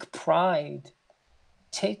 take pride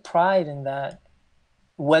in that,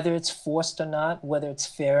 whether it's forced or not, whether it's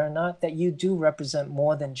fair or not, that you do represent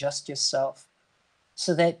more than just yourself.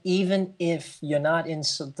 So that even if you're not in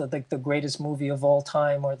the greatest movie of all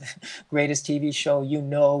time or the greatest TV show, you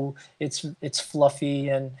know, it's fluffy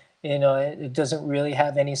and, you know, it doesn't really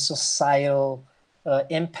have any societal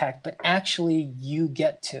impact, but actually you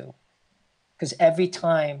get to. Because every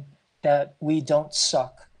time that we don't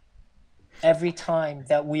suck, every time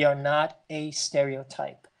that we are not a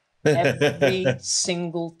stereotype, every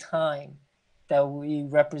single time that we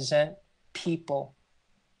represent people,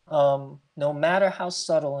 no matter how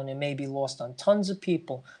subtle, and it may be lost on tons of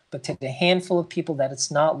people, but to the handful of people that it's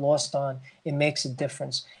not lost on, it makes a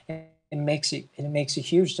difference. It makes a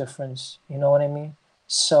huge difference. You know what I mean?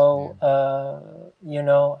 So, you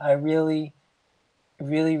know, I really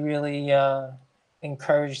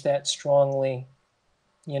encourage that strongly.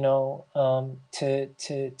 You know, to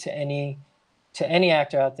any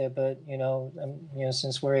actor out there, but you know,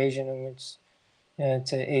 since we're Asian, and it's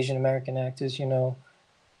to Asian American actors, you know,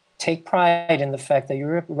 take pride in the fact that you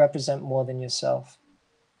represent more than yourself.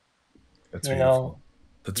 That's beautiful.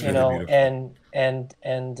 That's really beautiful. and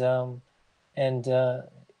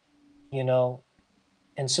you know,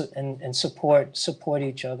 and support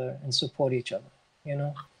each other and support each other. You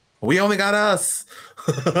know. We only got us.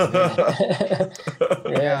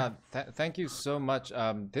 Yeah. Thank you so much.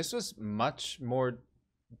 This was much more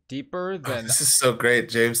deeper than. This is so great,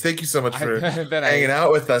 James. Thank you so much for hanging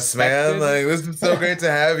out with us, man. Like, this is so great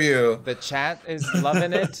to have you. The chat is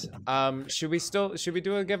loving it. Should we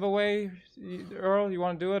do a giveaway, Earl? You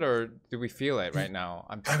want to do it, or do we feel it right now?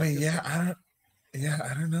 I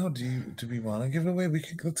don't know. Do we want to give away?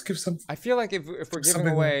 Let's give some. I feel like if we're giving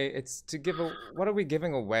away, it's to give a. What are we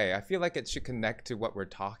giving away? I feel like it should connect to what we're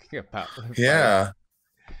talking about. Yeah.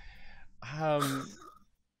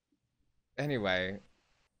 Anyway,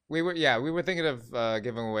 we were thinking of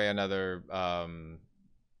giving away another.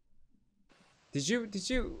 Did you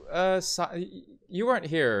you weren't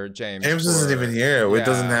here, James? James isn't even here. We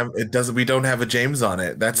don't have a James on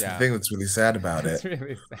it. That's the thing that's really sad about it. It's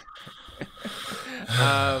really sad.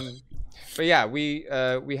 But yeah, we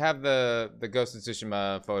have the Ghost of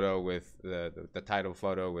Tsushima photo with the title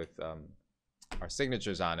photo with our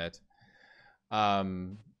signatures on it. But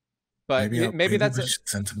maybe that's we should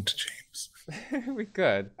send them to James. We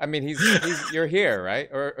could. I mean, you're here, right?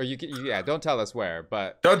 Or you don't tell us where,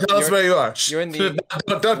 but don't tell us where you are. You're in the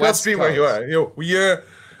don't speak where you are. You're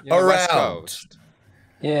around.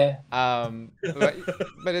 Yeah.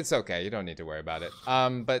 But it's okay. You don't need to worry about it.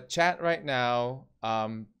 But chat right now.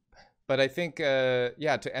 But I think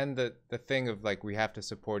to end the thing of like we have to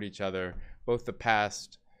support each other, both the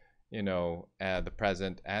past, the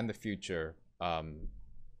present and the future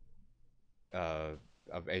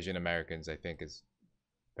of Asian Americans, I think is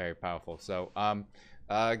very powerful. So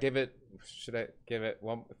should I give it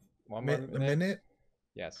one more minute?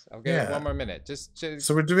 Yes, I'll give it one more minute. Just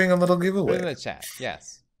so we're doing a little giveaway. Put in the chat.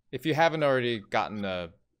 Yes, if you haven't already gotten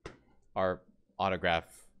our autograph.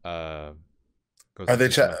 Are they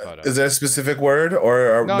chat? Is there a specific word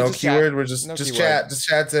or no keyword? Chat. We're just chat. Just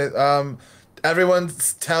chat it. Everyone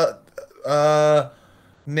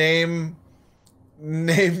name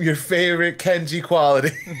your favorite Kenji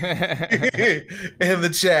quality in the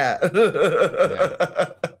chat.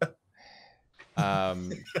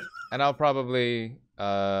 And I'll probably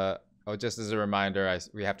just as a reminder,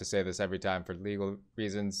 we have to say this every time for legal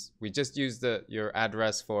reasons. We just use your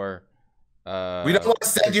address for. We don't want to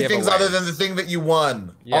send you things other than the thing that you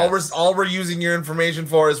won. Yes. All we're using your information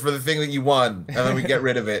for is for the thing that you won, and then we get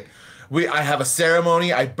rid of it. I have a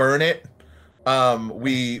ceremony. I burn it.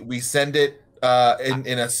 We send it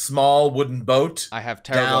in a small wooden boat. I have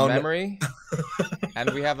terrible memory, and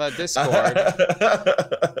we have a Discord.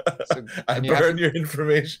 I burn your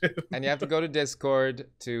information, and you have to go to Discord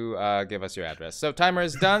to give us your address. So timer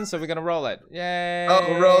is done. So we're gonna roll it. Yay!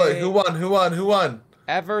 Oh, roll it. Who won?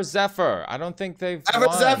 Ever Zephyr. I don't think they've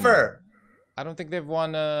won. Zephyr. I don't think they've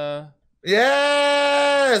won.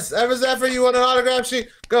 Yes, Ever Zephyr, you won an autograph sheet.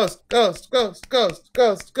 Ghost. Ever.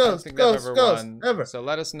 So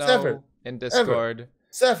let us know in Discord.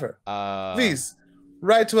 Zephyr. Please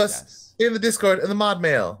write to us in the Discord in the mod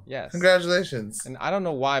mail. Yes. Congratulations. And I don't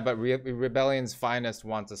know why, but Rebellion's Finest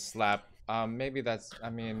wants a slap. Maybe that's. I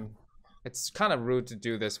mean, it's kind of rude to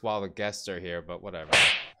do this while the guests are here, but whatever.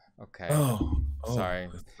 Okay. Sorry.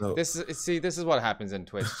 This is what happens in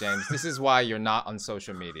Twitch, James. This is why you're not on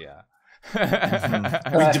social media.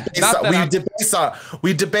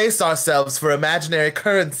 We debase ourselves for imaginary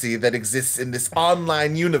currency that exists in this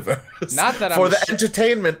online universe. Not that for the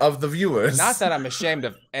entertainment of the viewers. Not that I'm ashamed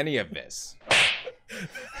of any of this.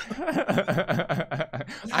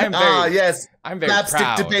 I'm very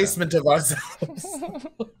proud. Debasement of ourselves.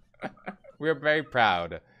 We're very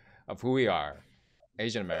proud of who we are.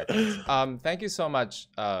 Asian Americans. Thank you so much,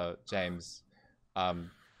 James.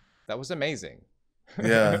 That was amazing.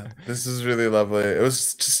 Yeah, this is really lovely. It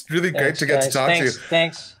was just really great to get to talk to you.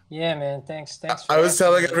 Thanks. Yeah, man. Thanks. I was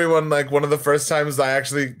telling everyone, like, one of the first times I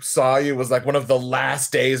actually saw you was like one of the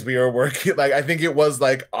last days we were working. Like, I think it was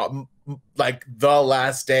like the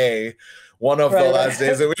last day. One of the last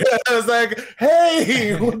days that I was like,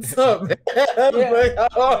 hey, what's up, man? Like,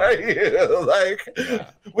 how are you? Like,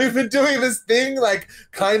 we've been doing this thing, like,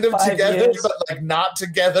 kind of together, but, like, not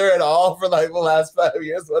together at all for, like, the last 5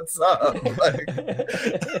 years. What's up? Like,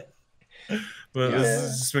 but this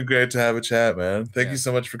has just been great to have a chat, man. Thank you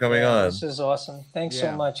so much for coming on. This is awesome. Thanks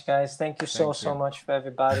so much, guys. Thank you so much for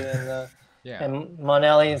everybody. And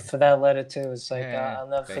Monelli for that letter too. It's like I'll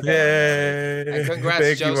never forget. Yay! And congrats,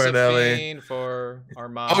 Thank Josephine, for our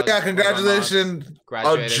mom. Oh yeah, congratulations!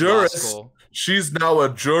 A jurist. She's now a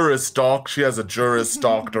Juris Doc. She has a Juris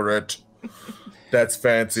Doctorate. That's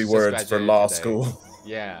fancy words for law school.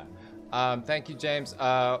 Yeah. Thank you, James.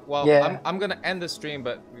 Well, yeah. I'm gonna end the stream,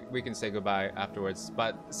 but we can say goodbye afterwards.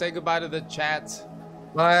 But say goodbye to the chat.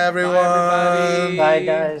 Bye, everyone. Bye, everybody. Bye,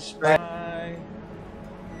 guys. Bye.